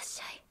てらっ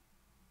しゃい、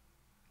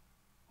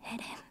エ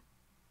レン。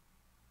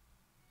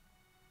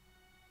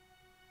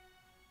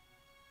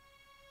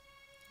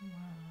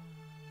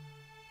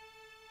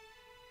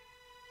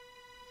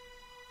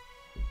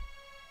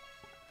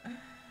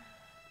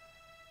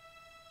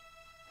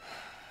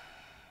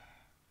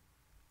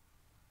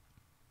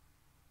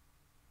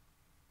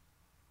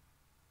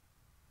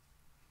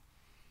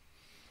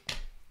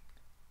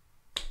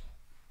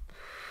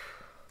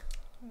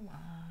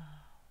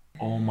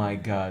Oh my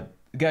god.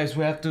 Guys,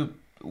 we have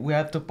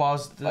to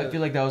pause. I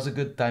feel like that was a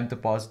good time to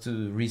pause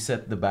to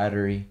reset the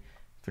battery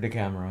for the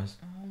cameras.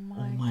 Oh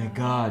my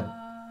god.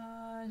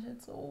 gosh,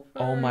 it's over.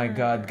 Oh my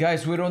god.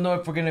 Guys, we don't know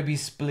if we're going to be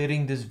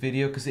splitting this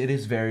video cuz it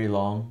is very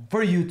long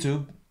for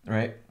YouTube,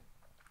 right?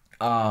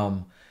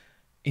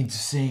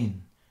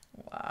 Insane.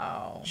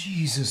 Wow.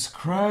 Jesus Oh,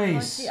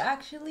 Christ. she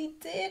actually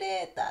did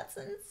it. That's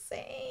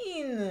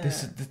insane.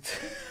 This is the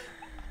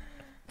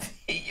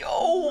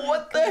Yo,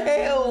 what the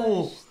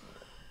hell?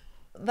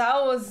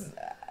 That was,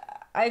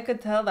 I could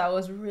tell that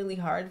was really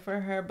hard for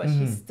her, but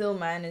she still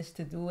managed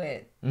to do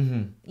it.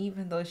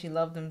 Even though she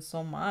loved him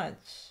so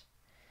much.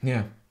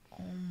 Yeah.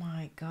 Oh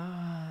my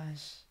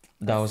gosh.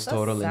 That was so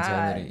total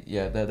sad. insanity.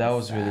 Yeah, that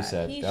was really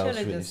sad. He That was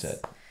shoulda really just- sad.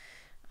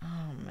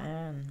 Oh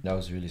man. That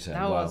was really sad.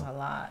 That Wow. was a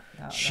lot.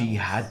 She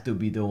had to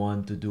be the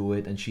one to do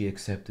it and she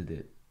accepted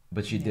it.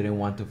 But she didn't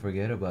want to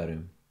forget about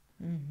him.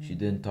 She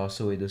didn't toss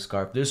away the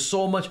scarf. There's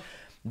so much.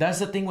 That's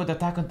the thing with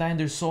Attack on Titan.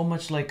 There's so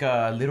much like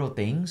little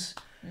things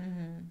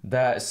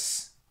that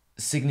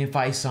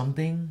signify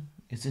something.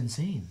 It's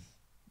insane.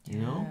 You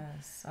know?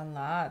 Yes, a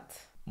lot.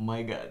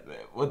 My God,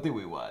 man. What did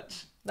we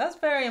watch? That's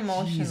very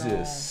emotional.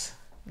 Jesus.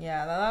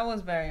 Yeah, that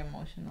was very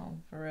emotional,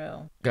 for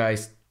real.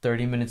 Guys,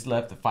 30 minutes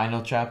left. The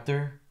final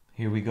chapter.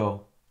 Here we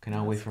go.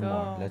 Cannot wait Let's for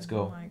more. Let's Oh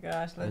go. my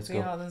gosh, let's Let's see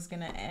go. how this is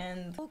gonna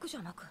end. 僕じ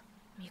ゃなく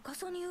ミカ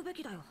サに言うべ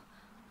きだよ。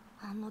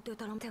あのデ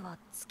タラメは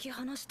突き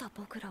放した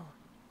僕らを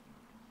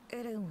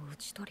エレンを討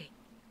ち取り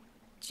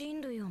人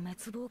類を滅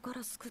亡か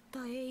ら救っ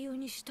た英雄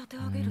に仕立て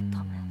上げる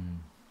ため。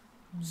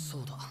そ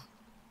うだ。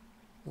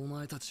お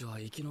前たちは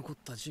生き残っ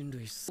た人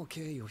類の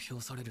敬意を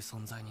表される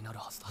存在になる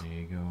はずだ。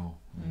 There you go.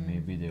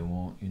 Maybe they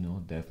won't,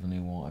 definitely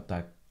won't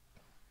attack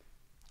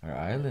our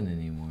island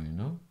anymore,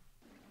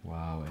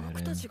 Wow,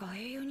 僕た Eren. ちが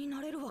英雄にな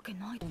れるわけ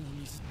ない。この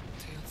水っ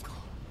てやつか。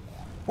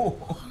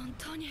本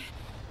当に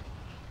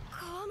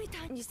川み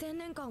たいに2000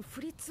年間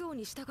フリッツ王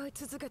に従い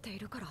続けてい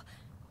るから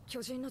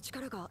巨人の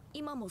力が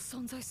今も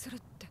存在するっ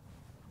て。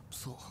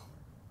そう。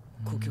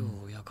故郷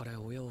を焼かれ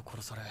親を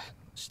殺され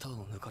舌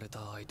を抜かれた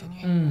相手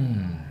に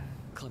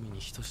神に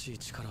等しい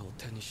力を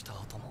手にした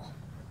後も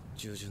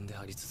従順で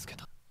あり続け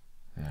た。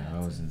 Yeah,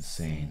 that was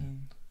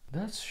insane.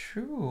 That's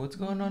true. What's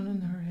going on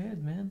in her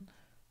head, man?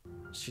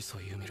 始祖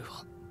ユミル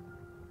は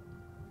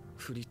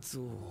フリッツ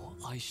王を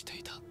愛して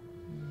いた。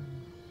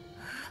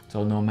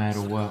 So no matter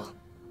what.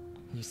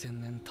 2000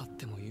年経っ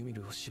てもユミ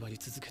ルを縛り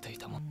続けてい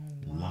たもん。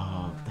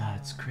 Love,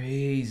 that's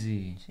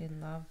crazy. She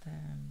loved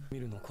him. ユミ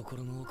ルの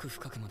心の奥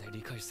深くまで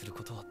理解する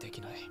ことはでき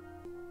ない。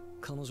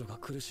彼女が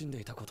苦しんで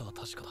いたことは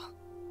確かだ。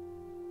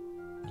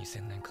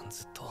2000年間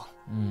ずっと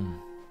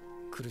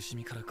苦し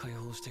みから解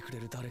放してくれ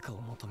る誰か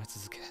を求め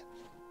続け、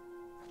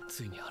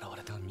ついに現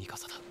れたミカ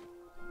サだ。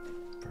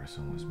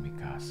 Person was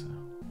Mikasa.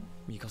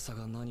 ミカサ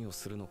が何を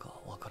するのか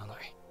わからない。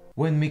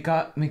 When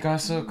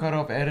Mikasa cut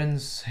off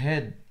Eren's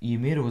head,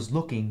 Ymir was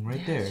looking right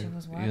Yeah, there. she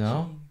was watching. You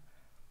know?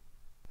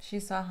 She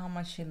saw how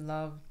much she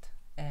loved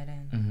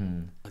Eren.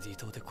 ディ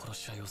島で殺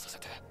し合いをさせ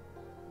て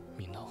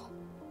みんなを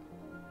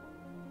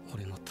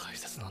俺の大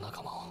切な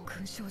仲間を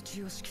勲章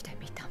授与式で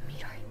見た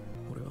未来。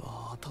俺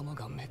は頭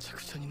がめちゃ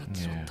くちゃになって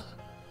しまった。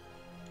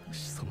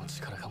始祖の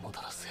力がも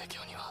たらす影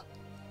響には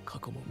過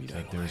去も未来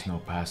Like もない。 there's no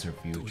past or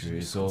future.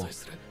 It's all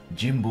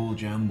jimble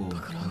jamble in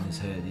his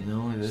head, you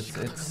know? 仕方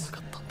がな It's か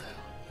ったんだよ。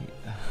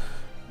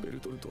ベル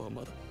トルトは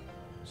まだ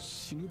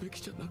死ぬべ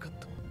きじゃなかっ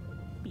た。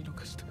見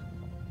逃した。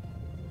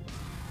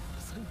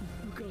最後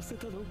に向かわせ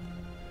たの。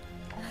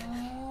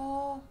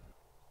Oh.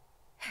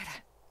 ヘレ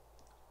ン。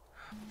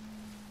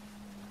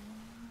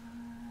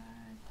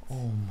 Oh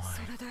my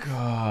それで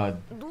god.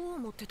 どう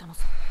思ってたの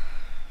さ。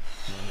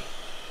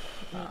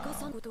ミカ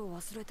さんのことを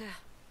忘れて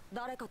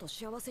誰かと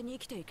幸せに生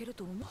きていける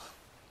と思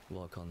う。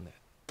わかんね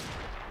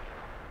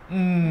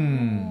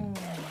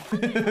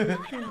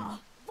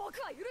僕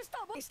は許し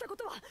たぼしたこ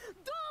とはどう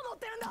思っ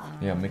てるんだ。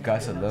 Yeah,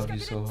 Mikasa loved you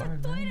so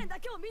hard, トイレ man. だ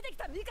けを見てき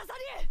たミカサに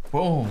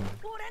Boom.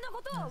 俺の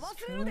ことは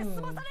忘れるで済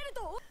まされる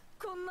と。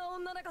こんな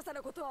女仲さ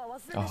のことは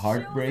忘れて A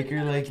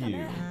heartbreaker like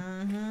you.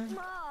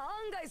 まあ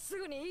案外す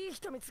ぐにいい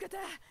人見つけてあ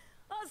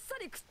っさ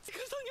りくっつく。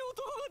ミカさんに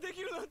男がで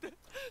きるなんて一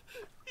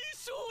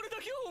生俺だ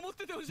けは思っ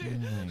ててほしい。 Oh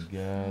my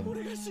god.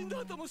 俺が死んだ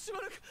後もし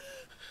ばらく10年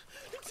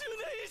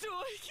以上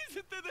は引きず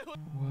っててほし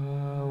い。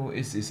 Wow.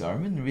 Is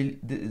Armin really,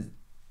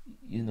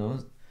 you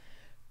know,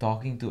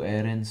 talking to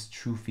Eren's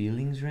true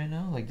feelings right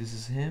now? Like this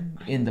is him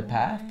in the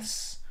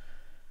paths?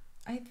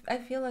 I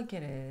feel like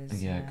it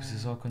is. Yeah, because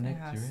it's all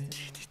connected, has right?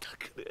 死にた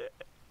くねえ。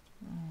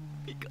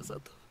ミカさ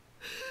んと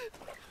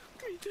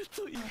見て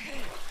といい。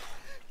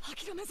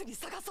諦めずに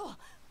探そう。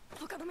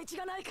他の道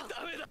がないか。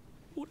ダメだ。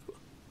俺は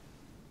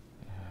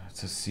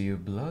It's a sea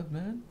of blood,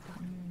 man.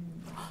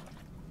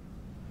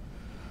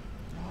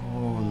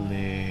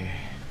 Holy.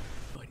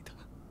 バリだ。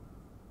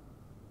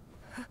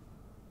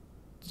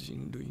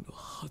人類の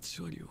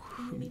8割を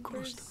踏み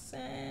殺した。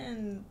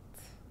 20%.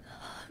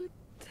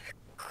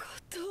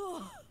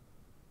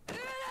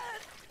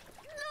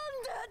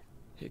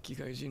 壁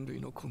外人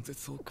類の根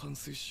絶を完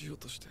遂しよう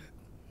として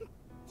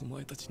お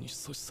前たちに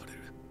阻止される。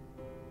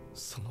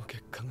その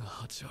結果が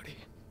8割。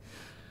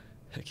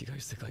壁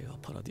外世界は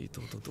パラディ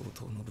島と同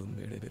等の文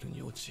明レベル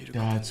に陥る。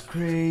 That's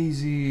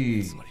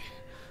crazy. つまり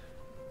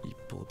一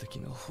方的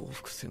な報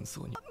復戦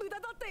争に無駄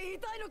だって言い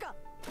たいのか。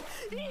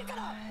いいか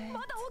ら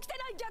まだ起きて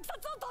ない虐殺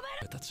を止め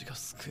る。俺たちが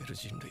救える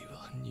人類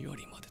は2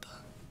割まで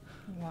だ。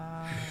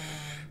 Wow.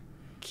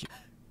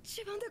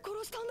 自分で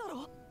殺したんだ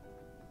ろ。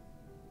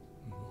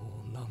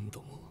もう何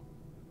度も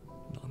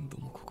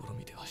試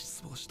みては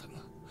失望したが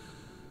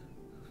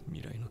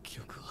未来の記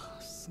憶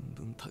は寸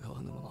分たが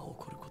わぬまま起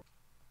こること。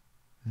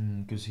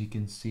 Because he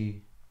can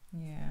see.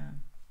 Yeah.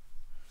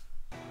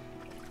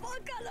 バ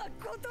カな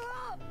ことを。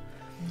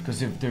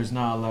 Because if there's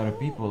not a lot of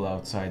people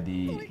outside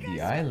the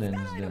islands,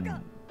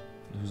 then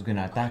who's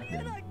gonna attack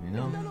them, you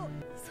know?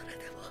 それ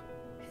でも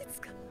いつ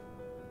か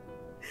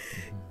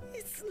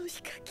いつの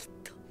日かきっ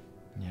と。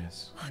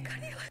 Yes. わか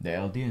りは The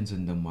Eldians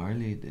and the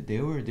Marley,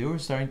 they were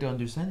starting to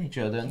understand each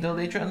other until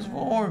they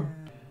transformed.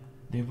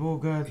 They've all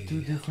got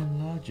two different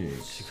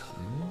logics. You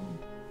know?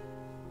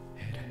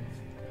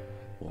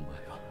 お前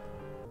は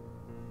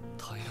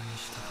平らに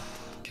したかっ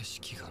た景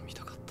色が見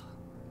たかっ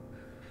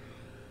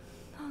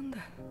た。なんで。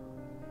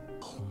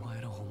お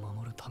前らを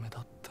守るためだ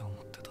って思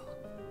ってた。だ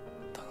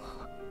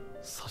が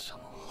サシャ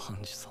もハ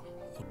ンジさんも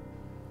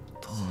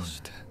どう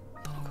して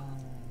なのか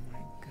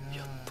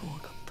やっと分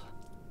かった。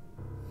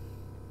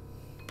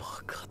バ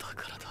カだ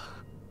からだ。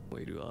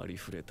燃えるあり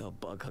ふれた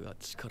バカが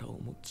力を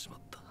持っちまっ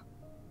た。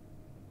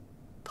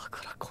だ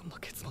からこんな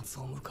結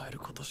末を迎える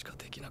ことしか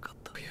できなかっ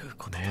たという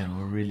ことだ。 Man,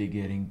 we're really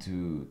getting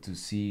to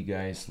see,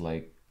 guys,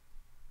 like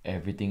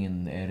everything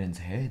in Eren's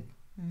head.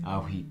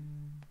 How he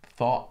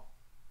thought.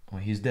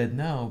 Well, he's dead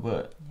now,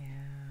 but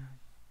Yeah.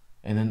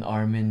 and then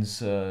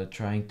Armin's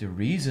trying to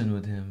reason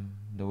with him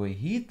the way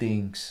he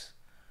thinks.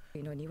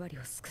 の2割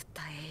を救っ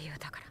た英雄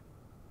だから。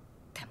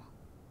でも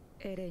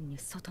エレンに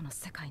外の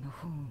世界の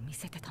本を見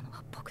せてたの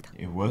は僕だ。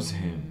 It was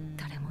him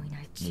誰もい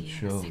ない that 自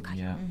由な showed, 世界。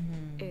 yeah.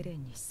 エレ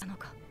ンにしたの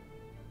か。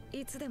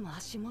いつでも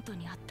足元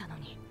にあったの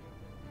に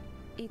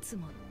いつ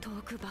も遠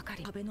くばか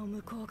り壁の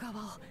向こう側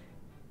を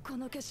こ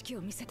の景色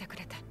を見せてく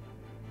れて。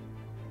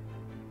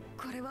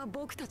これは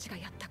僕たちが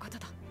やったこと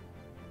だ。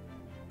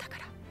だか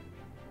ら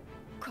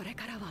これ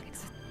からは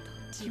ずっ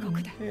と地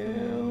獄で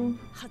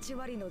8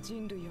割の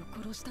人類を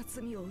殺した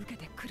罪を受け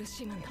て苦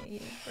しむんだ。 8%.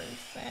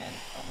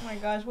 Oh my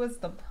gosh, what's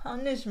the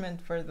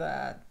punishment for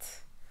that?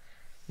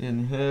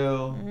 In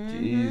hell,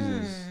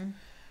 Jesus.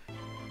 アル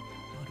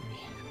ミ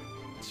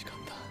時間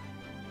だ。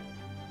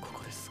こ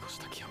こで過ごし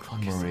た記憶は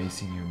I'm 消す。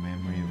 erasing your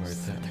memory of our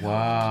全 time. てが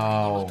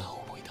また Wow.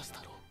 思い出す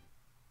だろう。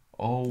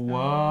 Oh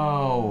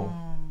wow.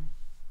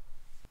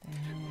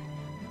 Dang.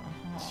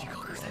 地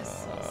獄で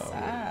す。 So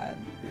sad.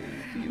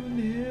 You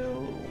nail.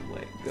 Oh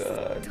my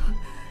god.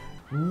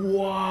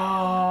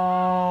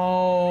 Wow.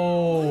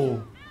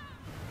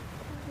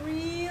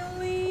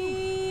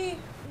 Really?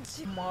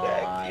 My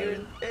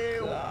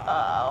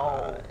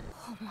Wow.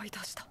 思い出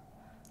した。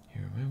 He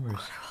remembers.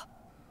 あ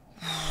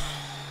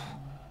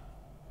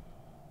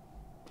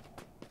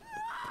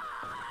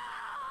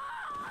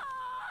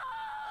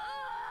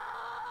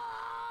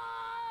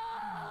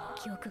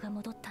記憶が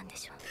戻ったんで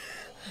しょ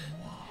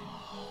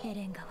う。エ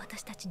レンが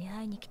私たちに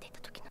会いに来ていた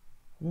時の。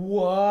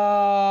 Wow!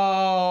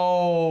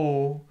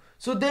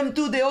 So them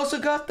two, they also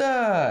got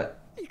that!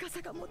 イカ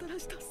サがもたら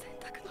した選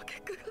択の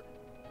結果が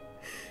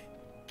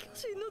巨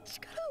人の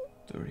力を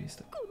この世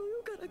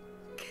から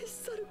消し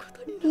去るこ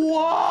とになる。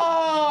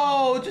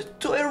 Wow! Just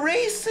to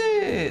erase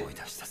it! Look,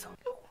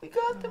 we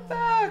got them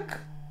back!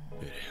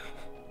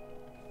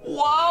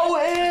 Wow,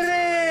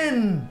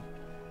 Eren!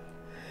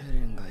 エレ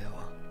ンがよ、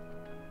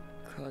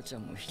母ちゃ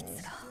んも必要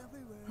だ。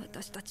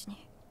私たち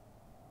に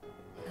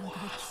長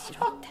生きし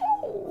ろって。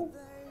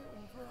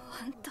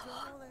あんた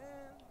は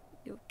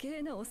余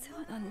計なお世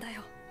話なんだ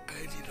よ。帰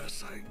りな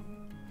さい。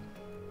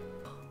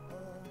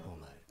お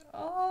前。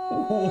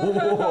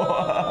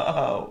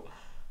Wow!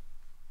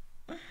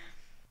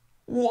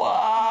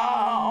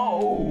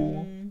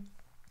 Wow!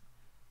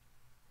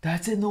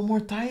 That's it, no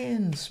more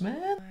Titans, man.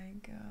 Oh my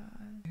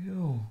god.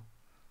 Ew.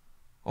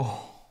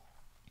 Oh,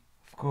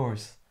 of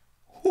course.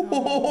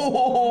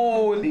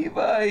 Oh,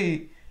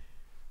 Levi.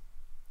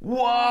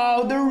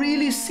 Wow, they're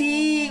really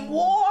seeing.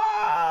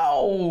 Wow.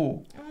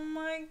 Oh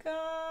my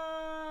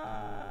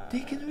god.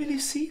 They can really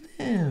see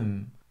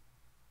them.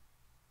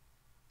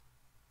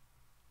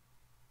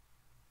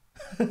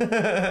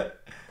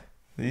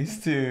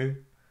 These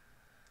two.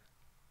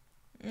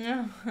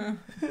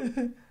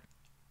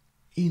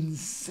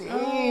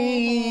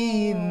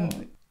 Insane.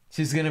 Oh.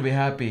 She's gonna be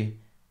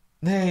happy.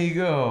 There you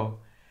go.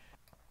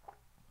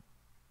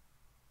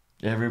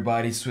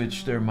 Everybody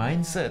switched their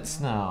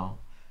mindsets now.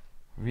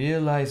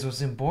 Realize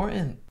what's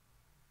important.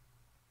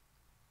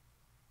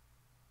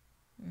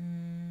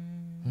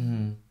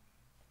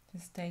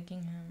 Just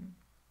taking him.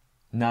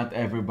 Not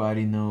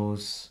everybody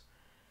knows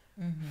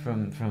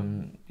from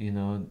you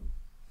know.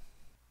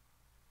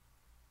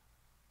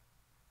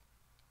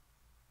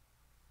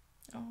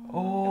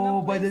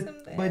 Oh, by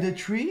the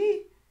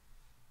tree?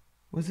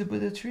 Was it by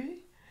the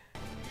tree?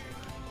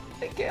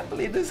 I can't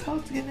believe this how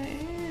it's gonna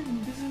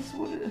end. This is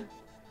what it...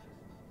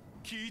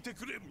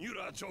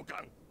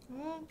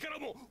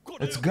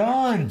 It's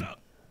gone.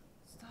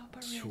 Stop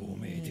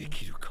already.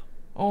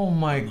 Oh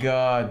my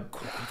god. Oh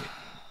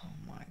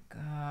my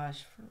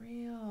gosh, for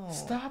real.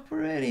 Stop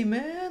already,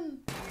 man.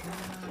 Gosh.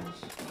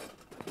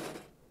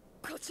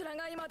 こちら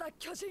が未だ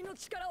巨人の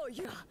力を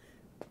言う。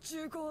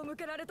銃口を向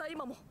けられた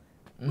今も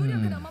無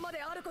力なまま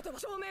であることは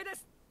証明で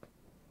す。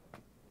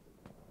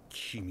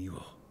君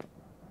は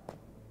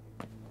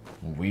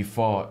We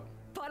fought.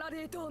 パラ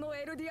ディ島の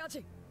エルディア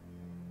人、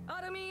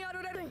アルミン・ア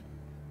ルレリン。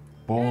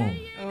 Boom.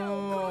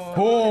 Oh,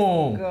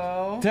 Boom.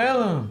 go.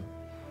 Tell him.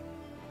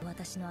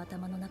 私の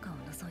頭の中を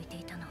覗いて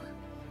いたのは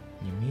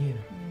Ymir.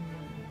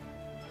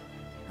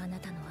 あな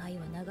たの愛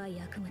は長い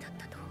悪夢だっ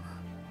たと思う。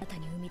あなた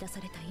に生み出さ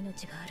れた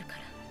命があるから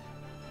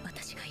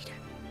私がいる。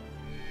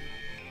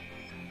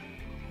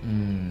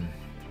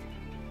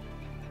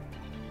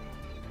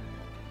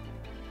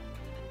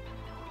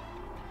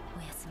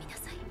おやすみな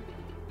さい、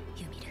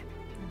ユミル。 It's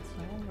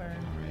over.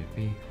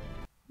 R.I.P.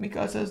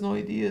 Mikasa has no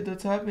idea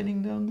that's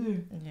happening down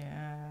there.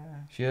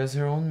 Yeah. She has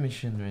her own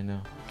mission right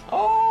now.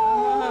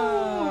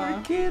 Oh,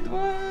 her kid,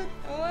 what?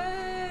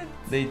 What?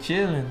 They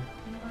chilling.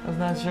 I was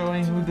not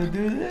showing who to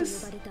do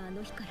this.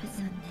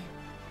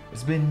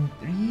 It's been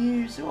 3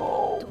 years.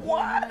 Oh,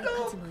 what?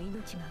 数の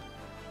命が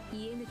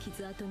癒えぬ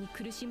傷跡に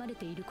苦しまれ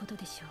ていること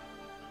でしょう。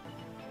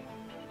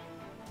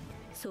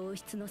喪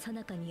失の最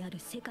中にある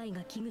世界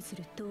が危惧す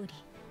る通り、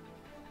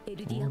エ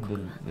ルディア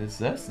国は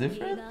That's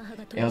different.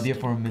 Eldia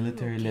for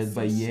military led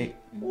by Ye.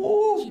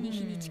 Oh. 日に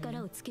日に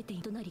力をつけて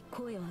となり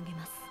声を上げ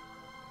ます。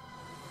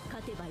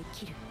勝てば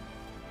生きる、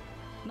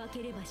負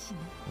ければ死ぬ。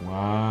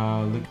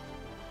 Wow, look.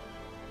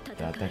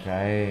 戦い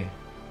Tatakai. な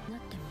っ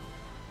ても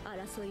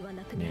争いは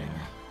なくならない。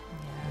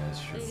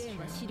 That's エ true. レン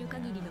は知る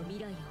限りの未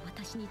来を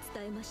私に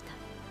伝えました。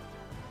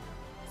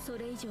そ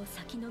れ以上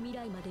先の未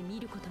来まで見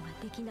ることが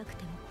できなく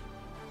ても、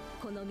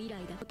この未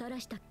来がもたら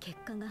した結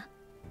果が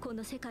こ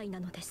の世界な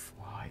のです。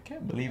 Wow, I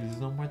can't believe there's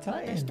no more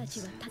私たち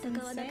Titans. は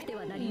戦わなくて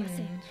はなりま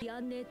せん。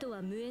安寧と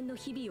は無縁の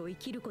日々を生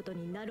きること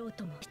になろう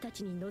とも、私た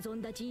ちに望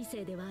んだ人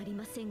生ではあり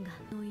ませんが、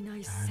のいな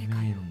い世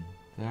界を。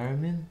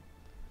 Darmin?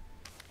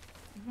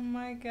 Oh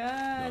my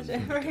gosh,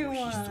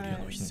 everyone.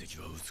 Is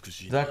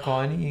that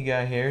Connie? You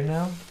got hair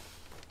now?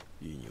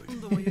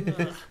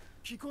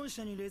 既婚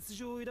者に劣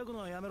情を抱くの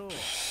はやめろ。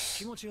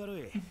気持ち悪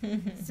い。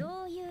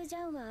そういうジ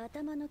ャンは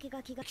頭の毛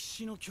が気が。歴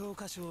史の教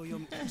科書を読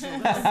む。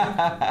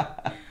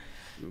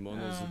馬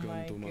の図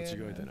鑑と間違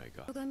えてない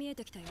か。が見え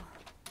てきたよ。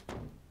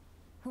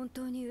本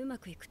当にうま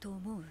くいくと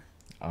思う。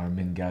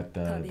 Armin got the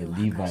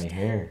Levi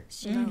hair.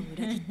 島を裏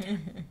切っ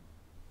て。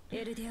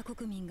エルディア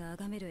国民が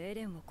崇めるエ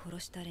レンを殺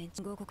した連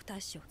中、合国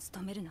大使を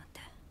務めるなんて。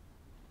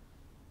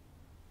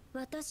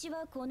私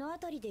はこの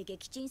辺りで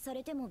撃沈さ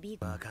れてもビー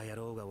バカ野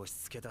郎が押し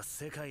付けた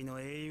世界の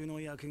英雄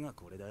の役が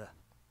これだ。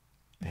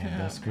 Damn,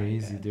 that's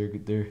crazy. They're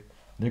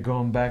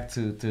going back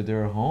to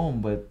their home,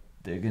 but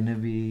they're gonna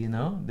be, you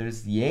know,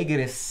 there's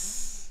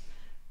Jägeres.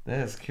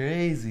 That's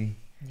crazy.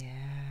 Yeah.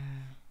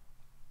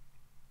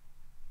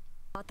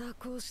 また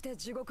こうして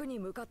地獄に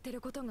向かってい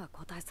ることが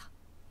答えさ。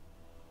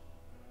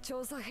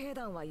調査兵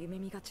団は夢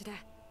見がちで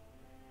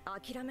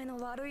諦めの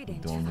悪い連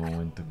Don't 中 know だから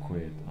when to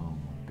quit. Oh my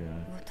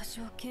god. 私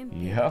は憲兵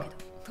Yep. だけど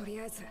とり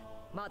あえず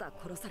まだ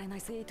殺されな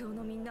い水筒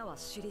のみんなは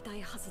知りた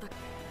いはずだ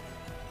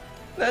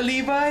That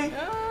Levi?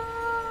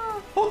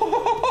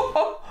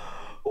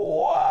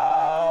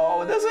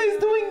 Wow, that's what he's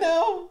doing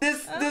now.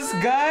 This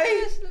guy,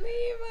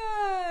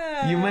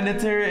 Levi.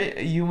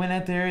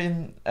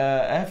 humanitarian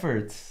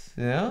efforts.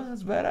 You know,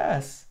 that's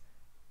badass.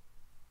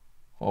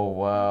 Oh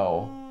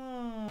wow,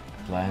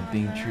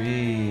 planting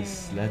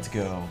trees. Let's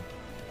go.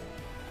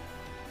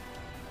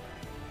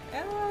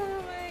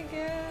 Oh my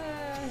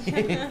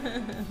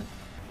gosh.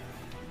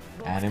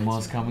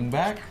 Animals coming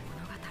back.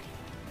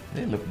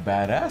 They look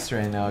badass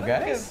right now,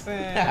 guys. Look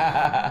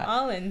at them.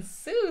 All in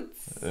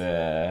suits.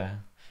 Yeah.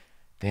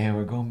 Damn,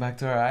 we're going back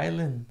to our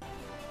island.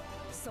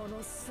 その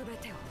全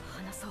てを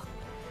話そう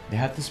They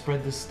have to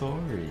spread the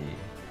story.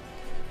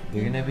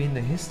 They're gonna be in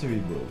the history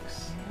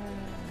books.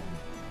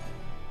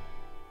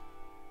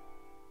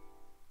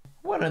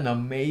 What an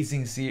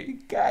amazing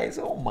series, guys!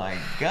 Oh my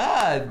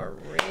god! For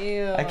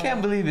real. I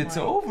can't believe it's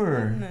My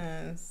over.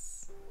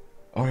 Goodness.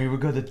 Oh, here we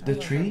go, the That was a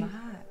tree.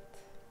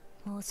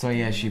 lot. So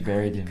yeah, she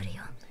buried him.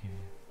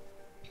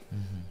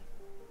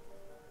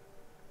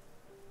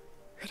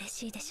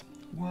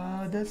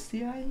 Wow, that's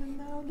the island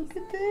now. Look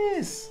at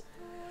this.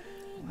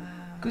 Wow.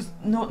 Cause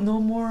no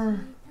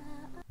more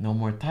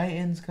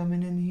Titans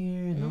coming in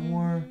here. No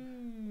more.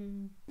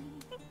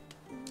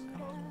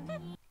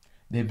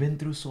 They've been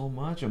through so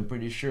much. I'm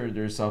pretty sure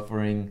they're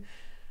suffering,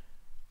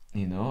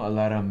 you know, a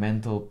lot of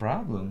mental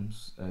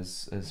problems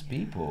as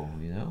people.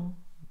 You know,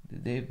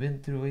 they've been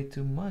through way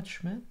too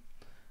much, man.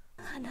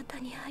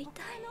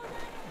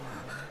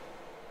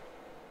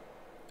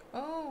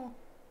 Oh.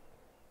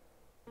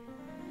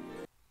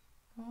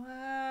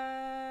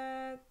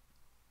 What?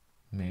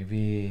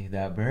 Maybe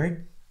that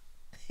bird.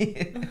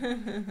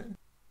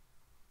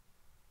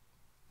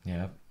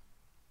 Yep.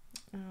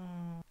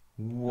 Oh.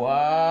 Wow!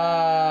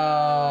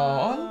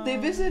 Oh, they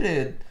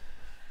visited.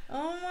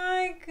 Oh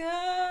my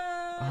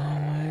god. Oh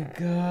my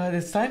god!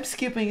 It's time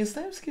skipping. It's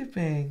time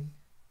skipping.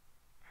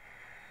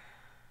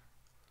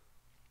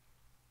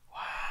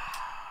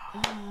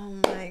 Oh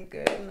my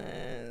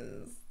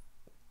goodness.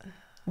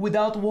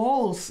 Without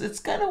walls, it's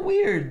kind of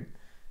weird,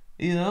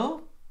 you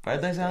know.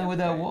 Paradise Island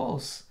without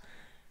walls.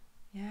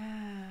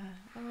 Yeah.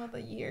 All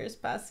the years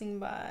passing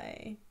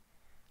by.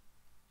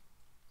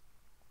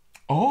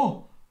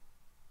 Oh,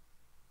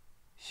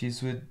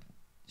 she's with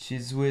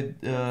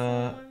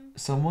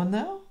someone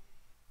now.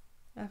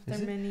 After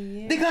Is it? many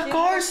years. They got She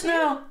cars has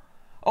now.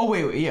 Oh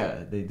wait,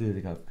 yeah, they do.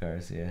 They got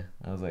cars. Yeah,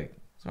 I was like,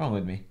 what's wrong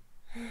with me?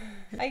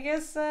 I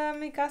guess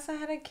Mikasa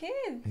had a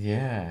kid.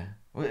 Yeah,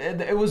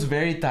 it was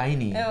very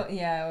tiny. Oh,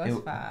 yeah, it was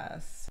It-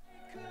 fast.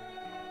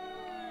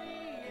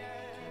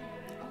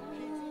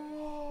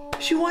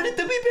 She wanted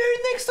to be buried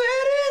next to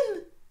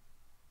Eren.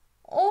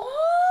 Oh!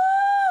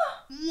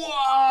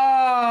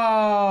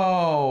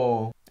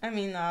 Wow. I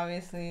mean,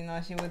 obviously, you know,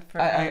 she would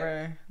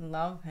forever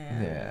love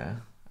him. Yeah,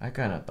 I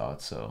kind of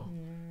thought so.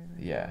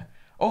 Yeah. Yeah.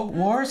 Oh,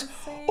 wars.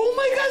 insane. Oh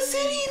my god,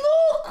 City,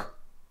 look.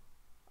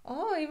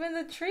 Oh, even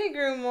the tree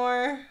grew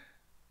more.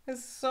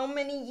 There's so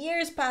many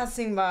years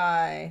passing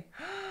by.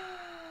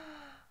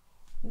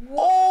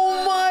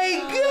 Oh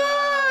my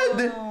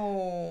god.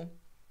 Oh!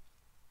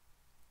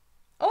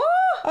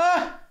 Oh!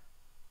 Ah.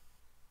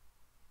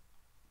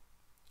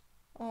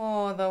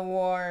 Oh, the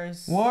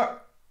wars.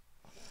 What?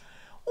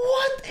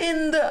 What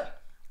in the?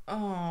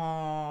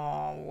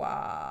 Oh,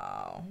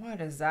 wow. What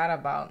is that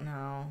about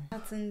now?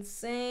 That's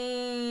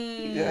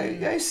insane. You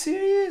guys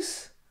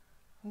serious?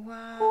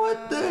 Wow.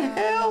 What the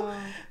hell?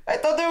 I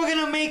thought they were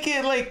gonna make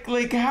it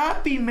like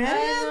happy, I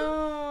man.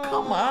 know.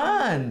 Come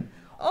on.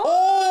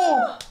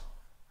 Oh!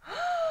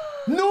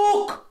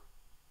 Nook.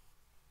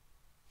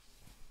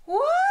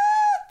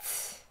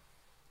 What?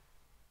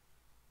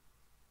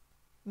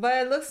 But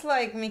it looks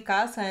like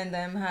Mikasa and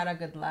them had a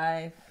good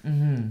life.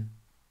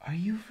 Are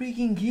you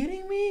freaking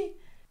kidding me?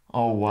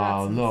 Oh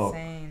wow, That's look.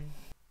 insane.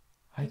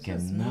 I This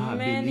was cannot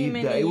many, believe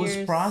many that. It was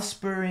years.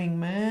 prospering,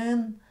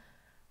 man.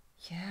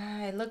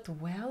 Yeah, it looked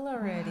well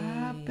already. What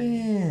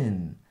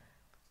happened?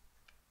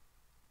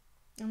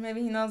 Or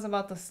maybe he knows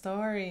about the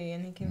story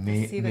and he can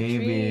May- see the maybe.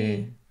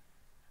 tree.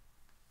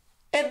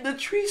 And the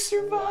tree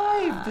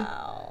survived.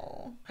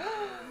 Wow.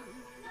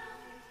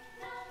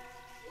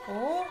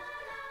 Oh.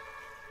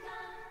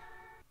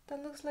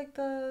 That looks like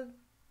the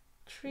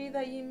tree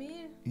that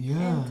Ymir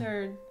Yeah.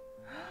 entered.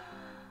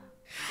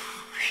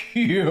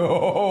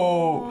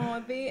 Yo. Oh,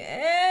 at the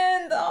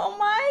end. Oh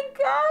my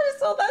gosh.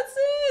 So that's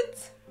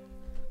it.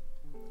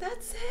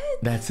 That's it.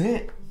 That's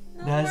it.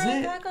 No That's more it.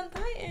 Attack on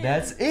Titan.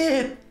 That's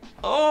it.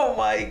 Oh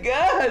my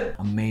god.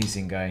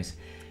 Amazing, guys.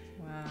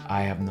 Wow.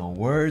 I have no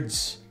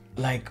words.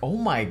 Like, oh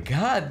my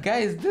god,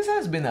 guys, this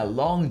has been a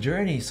long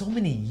journey. So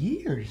many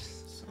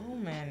years. So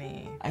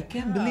many. I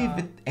can't believe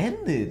it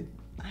ended.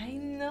 I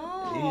know.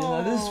 know. You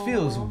know, this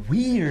feels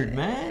weird,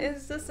 man.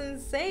 It's just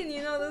insane.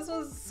 You know, this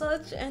was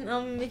such an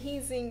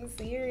amazing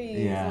series.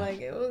 Yeah. Like,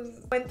 it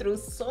went through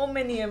so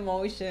many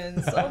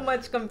emotions, so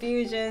much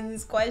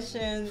confusions,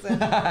 questions, and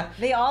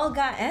they all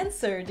got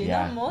answered. You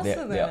know, most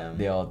of them.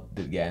 They all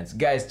did get answered.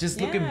 Guys,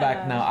 just looking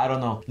back now, I don't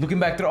know. Looking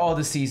back through all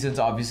the seasons,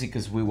 obviously,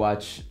 because we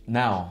watch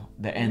now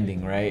the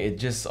ending, right? It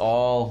just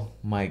all,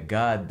 my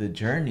God, the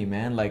journey,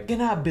 man. Like,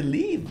 cannot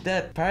believe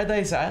that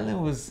Paradise Island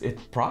it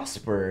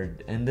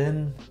prospered and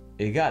then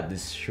it got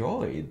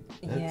destroyed.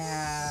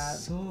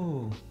 That's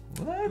so,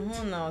 what?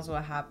 Who knows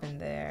what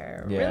happened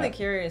there? Yeah. Really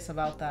curious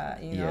about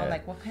that. You know, Yeah.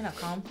 like, what kind of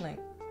conflict?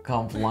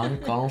 Conflict? What kind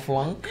of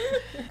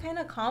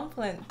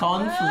conflict?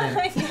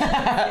 Conflict.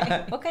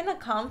 What kind of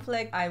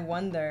conflict, I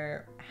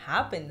wonder,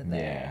 happened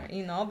there? Yeah.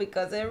 You know,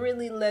 because it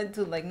really led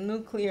to like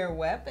nuclear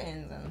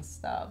weapons and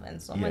stuff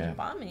and so much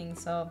bombing.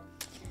 So,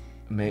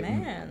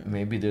 man.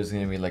 Maybe there's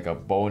gonna be like a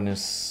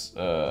bonus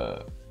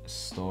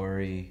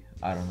story,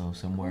 I don't know,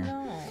 somewhere.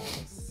 Who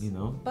knows? You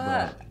know?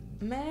 But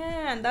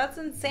man, that's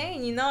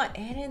insane. You know,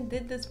 Eren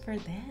did this for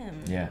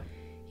them. Yeah.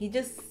 He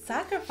just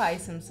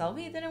sacrificed himself.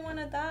 He didn't want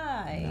to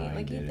die. No,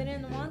 like, he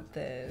didn't want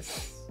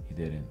this. He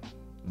didn't.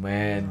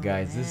 Man,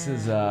 guys, this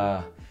is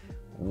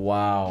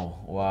wow.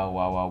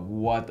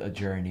 What a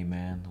journey,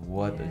 man.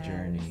 What a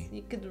journey.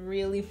 You could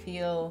really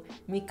feel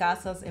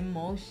Mikasa's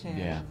emotions.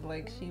 Yeah.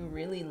 Like, she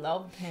really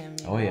loved him.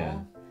 You Oh, know? yeah.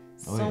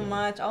 So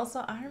much. Also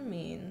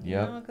Armin. Yep.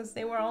 You know, because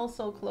they were all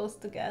so close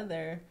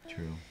together.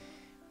 True.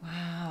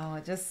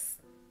 Wow, just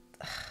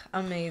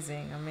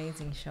amazing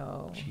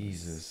show.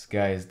 Jesus,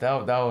 guys,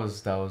 that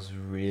was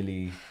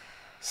really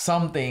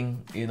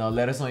something. You know,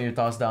 let us know your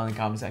thoughts down in the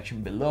comment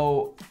section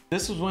below.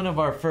 This was one of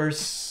our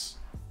first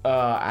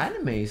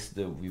animes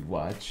that we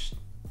watched.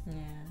 Yeah.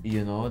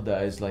 You know,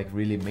 that is like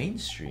really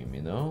mainstream.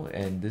 You know,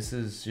 and this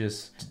is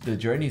just, the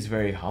journey is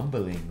very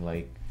humbling.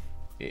 Like,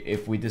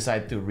 if we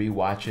decide to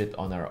rewatch it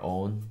on our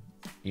own,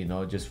 you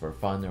know, just for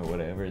fun or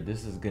whatever,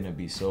 this is gonna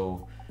be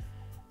so,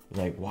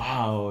 like,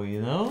 wow,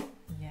 you know.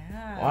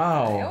 Yeah.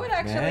 Wow. It would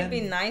actually man.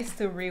 be nice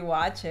to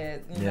rewatch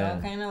it, you know,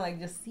 kind of like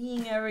just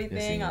seeing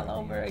everything all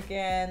over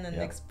again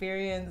and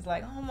experience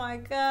like, oh my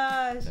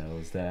gosh. That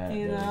was that.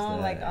 You that know, was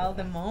that. like all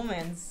the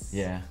moments.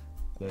 Yeah.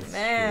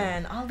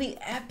 Man, all the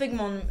epic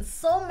moments,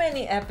 so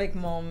many epic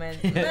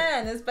moments.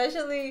 Man,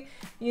 especially,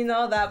 you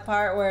know, that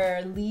part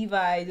where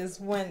Levi just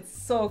went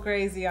so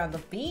crazy on the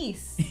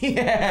beast. Yeah. You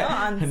know,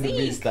 on And the Zeke.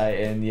 Beast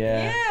Titan,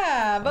 yeah.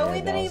 Yeah, but Yeah, we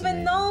that didn't was even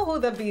amazing. know who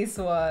the beast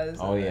was.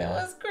 Oh, yeah. It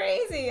was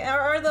crazy.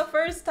 Or the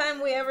first time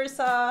we ever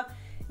saw,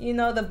 you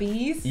know, the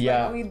beast.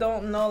 Yeah. Like, we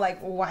don't know, like,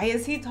 why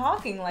is he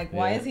talking? Like,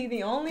 why Yeah. is he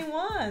the only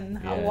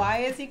one? Yeah. Why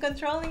is he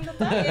controlling the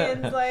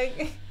Titans?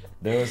 Like...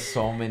 There was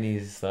so many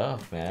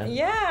stuff, man.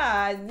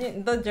 Yeah,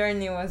 the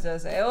journey was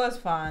just, it was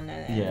fun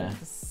and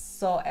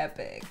so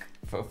epic.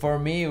 For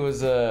me, it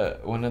was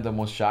one of the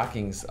most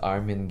shocking is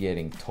Armin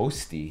getting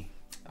toasty.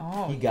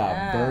 Oh, He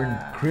got burned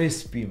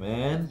crispy,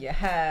 man.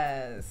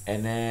 Yes.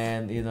 And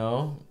then, you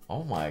know,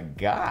 oh my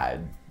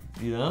God,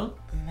 you know?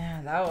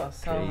 Man, that was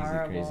so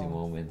horrible. Crazy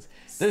moments.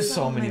 There's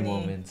so many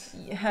moments.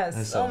 Yes,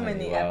 There's so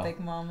many epic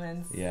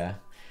moments. Yeah.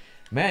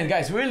 Man,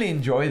 guys, really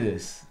enjoy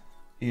this.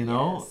 You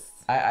know?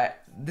 Yes.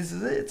 This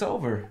is it. It's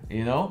over.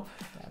 You know.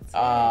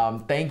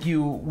 That's Thank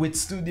you with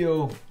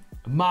Studio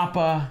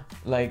Mappa,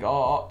 like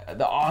all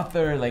the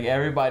author, like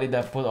everybody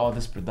that put all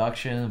this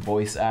production,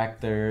 voice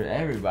actor,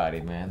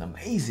 everybody, man,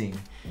 amazing.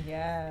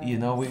 Yeah. You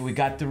know, we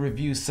got to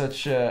review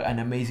such an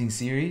amazing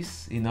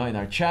series. You know, in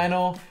our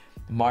channel,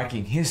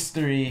 marking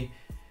history.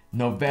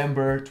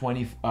 November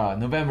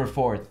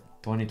 4th,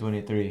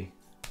 2023.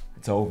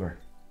 It's over.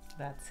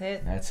 That's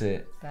it. That's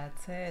it.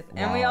 That's it. Wow.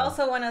 And we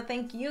also want to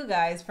thank you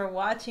guys for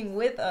watching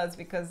with us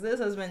because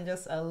this has been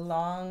just a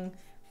long,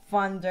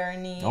 fun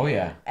journey. Oh,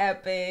 yeah.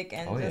 Epic.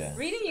 And just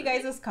reading you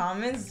guys'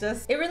 comments,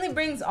 it really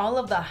brings all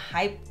of the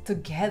hype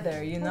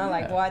together, you know,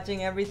 like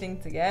watching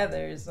everything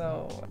together.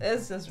 So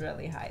it's just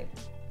really hype.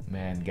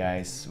 Man,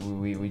 guys,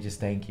 we just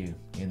thank you,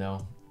 you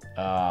know.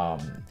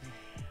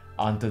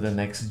 On to the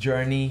next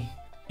journey.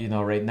 You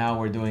know, right now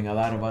we're doing a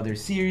lot of other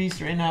series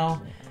right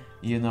now.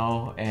 You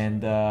know,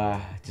 and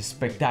just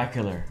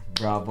spectacular.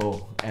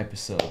 Bravo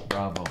episode.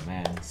 Bravo,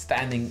 man.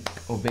 Standing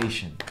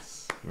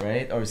ovations,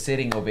 right? Or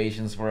sitting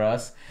ovations for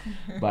us.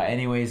 But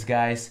anyways,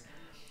 guys,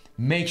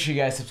 make sure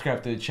you guys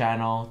subscribe to the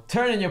channel.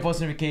 Turn on your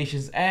post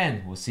notifications.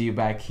 And we'll see you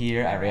back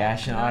here at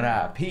Reaction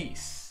Aura.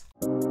 Peace.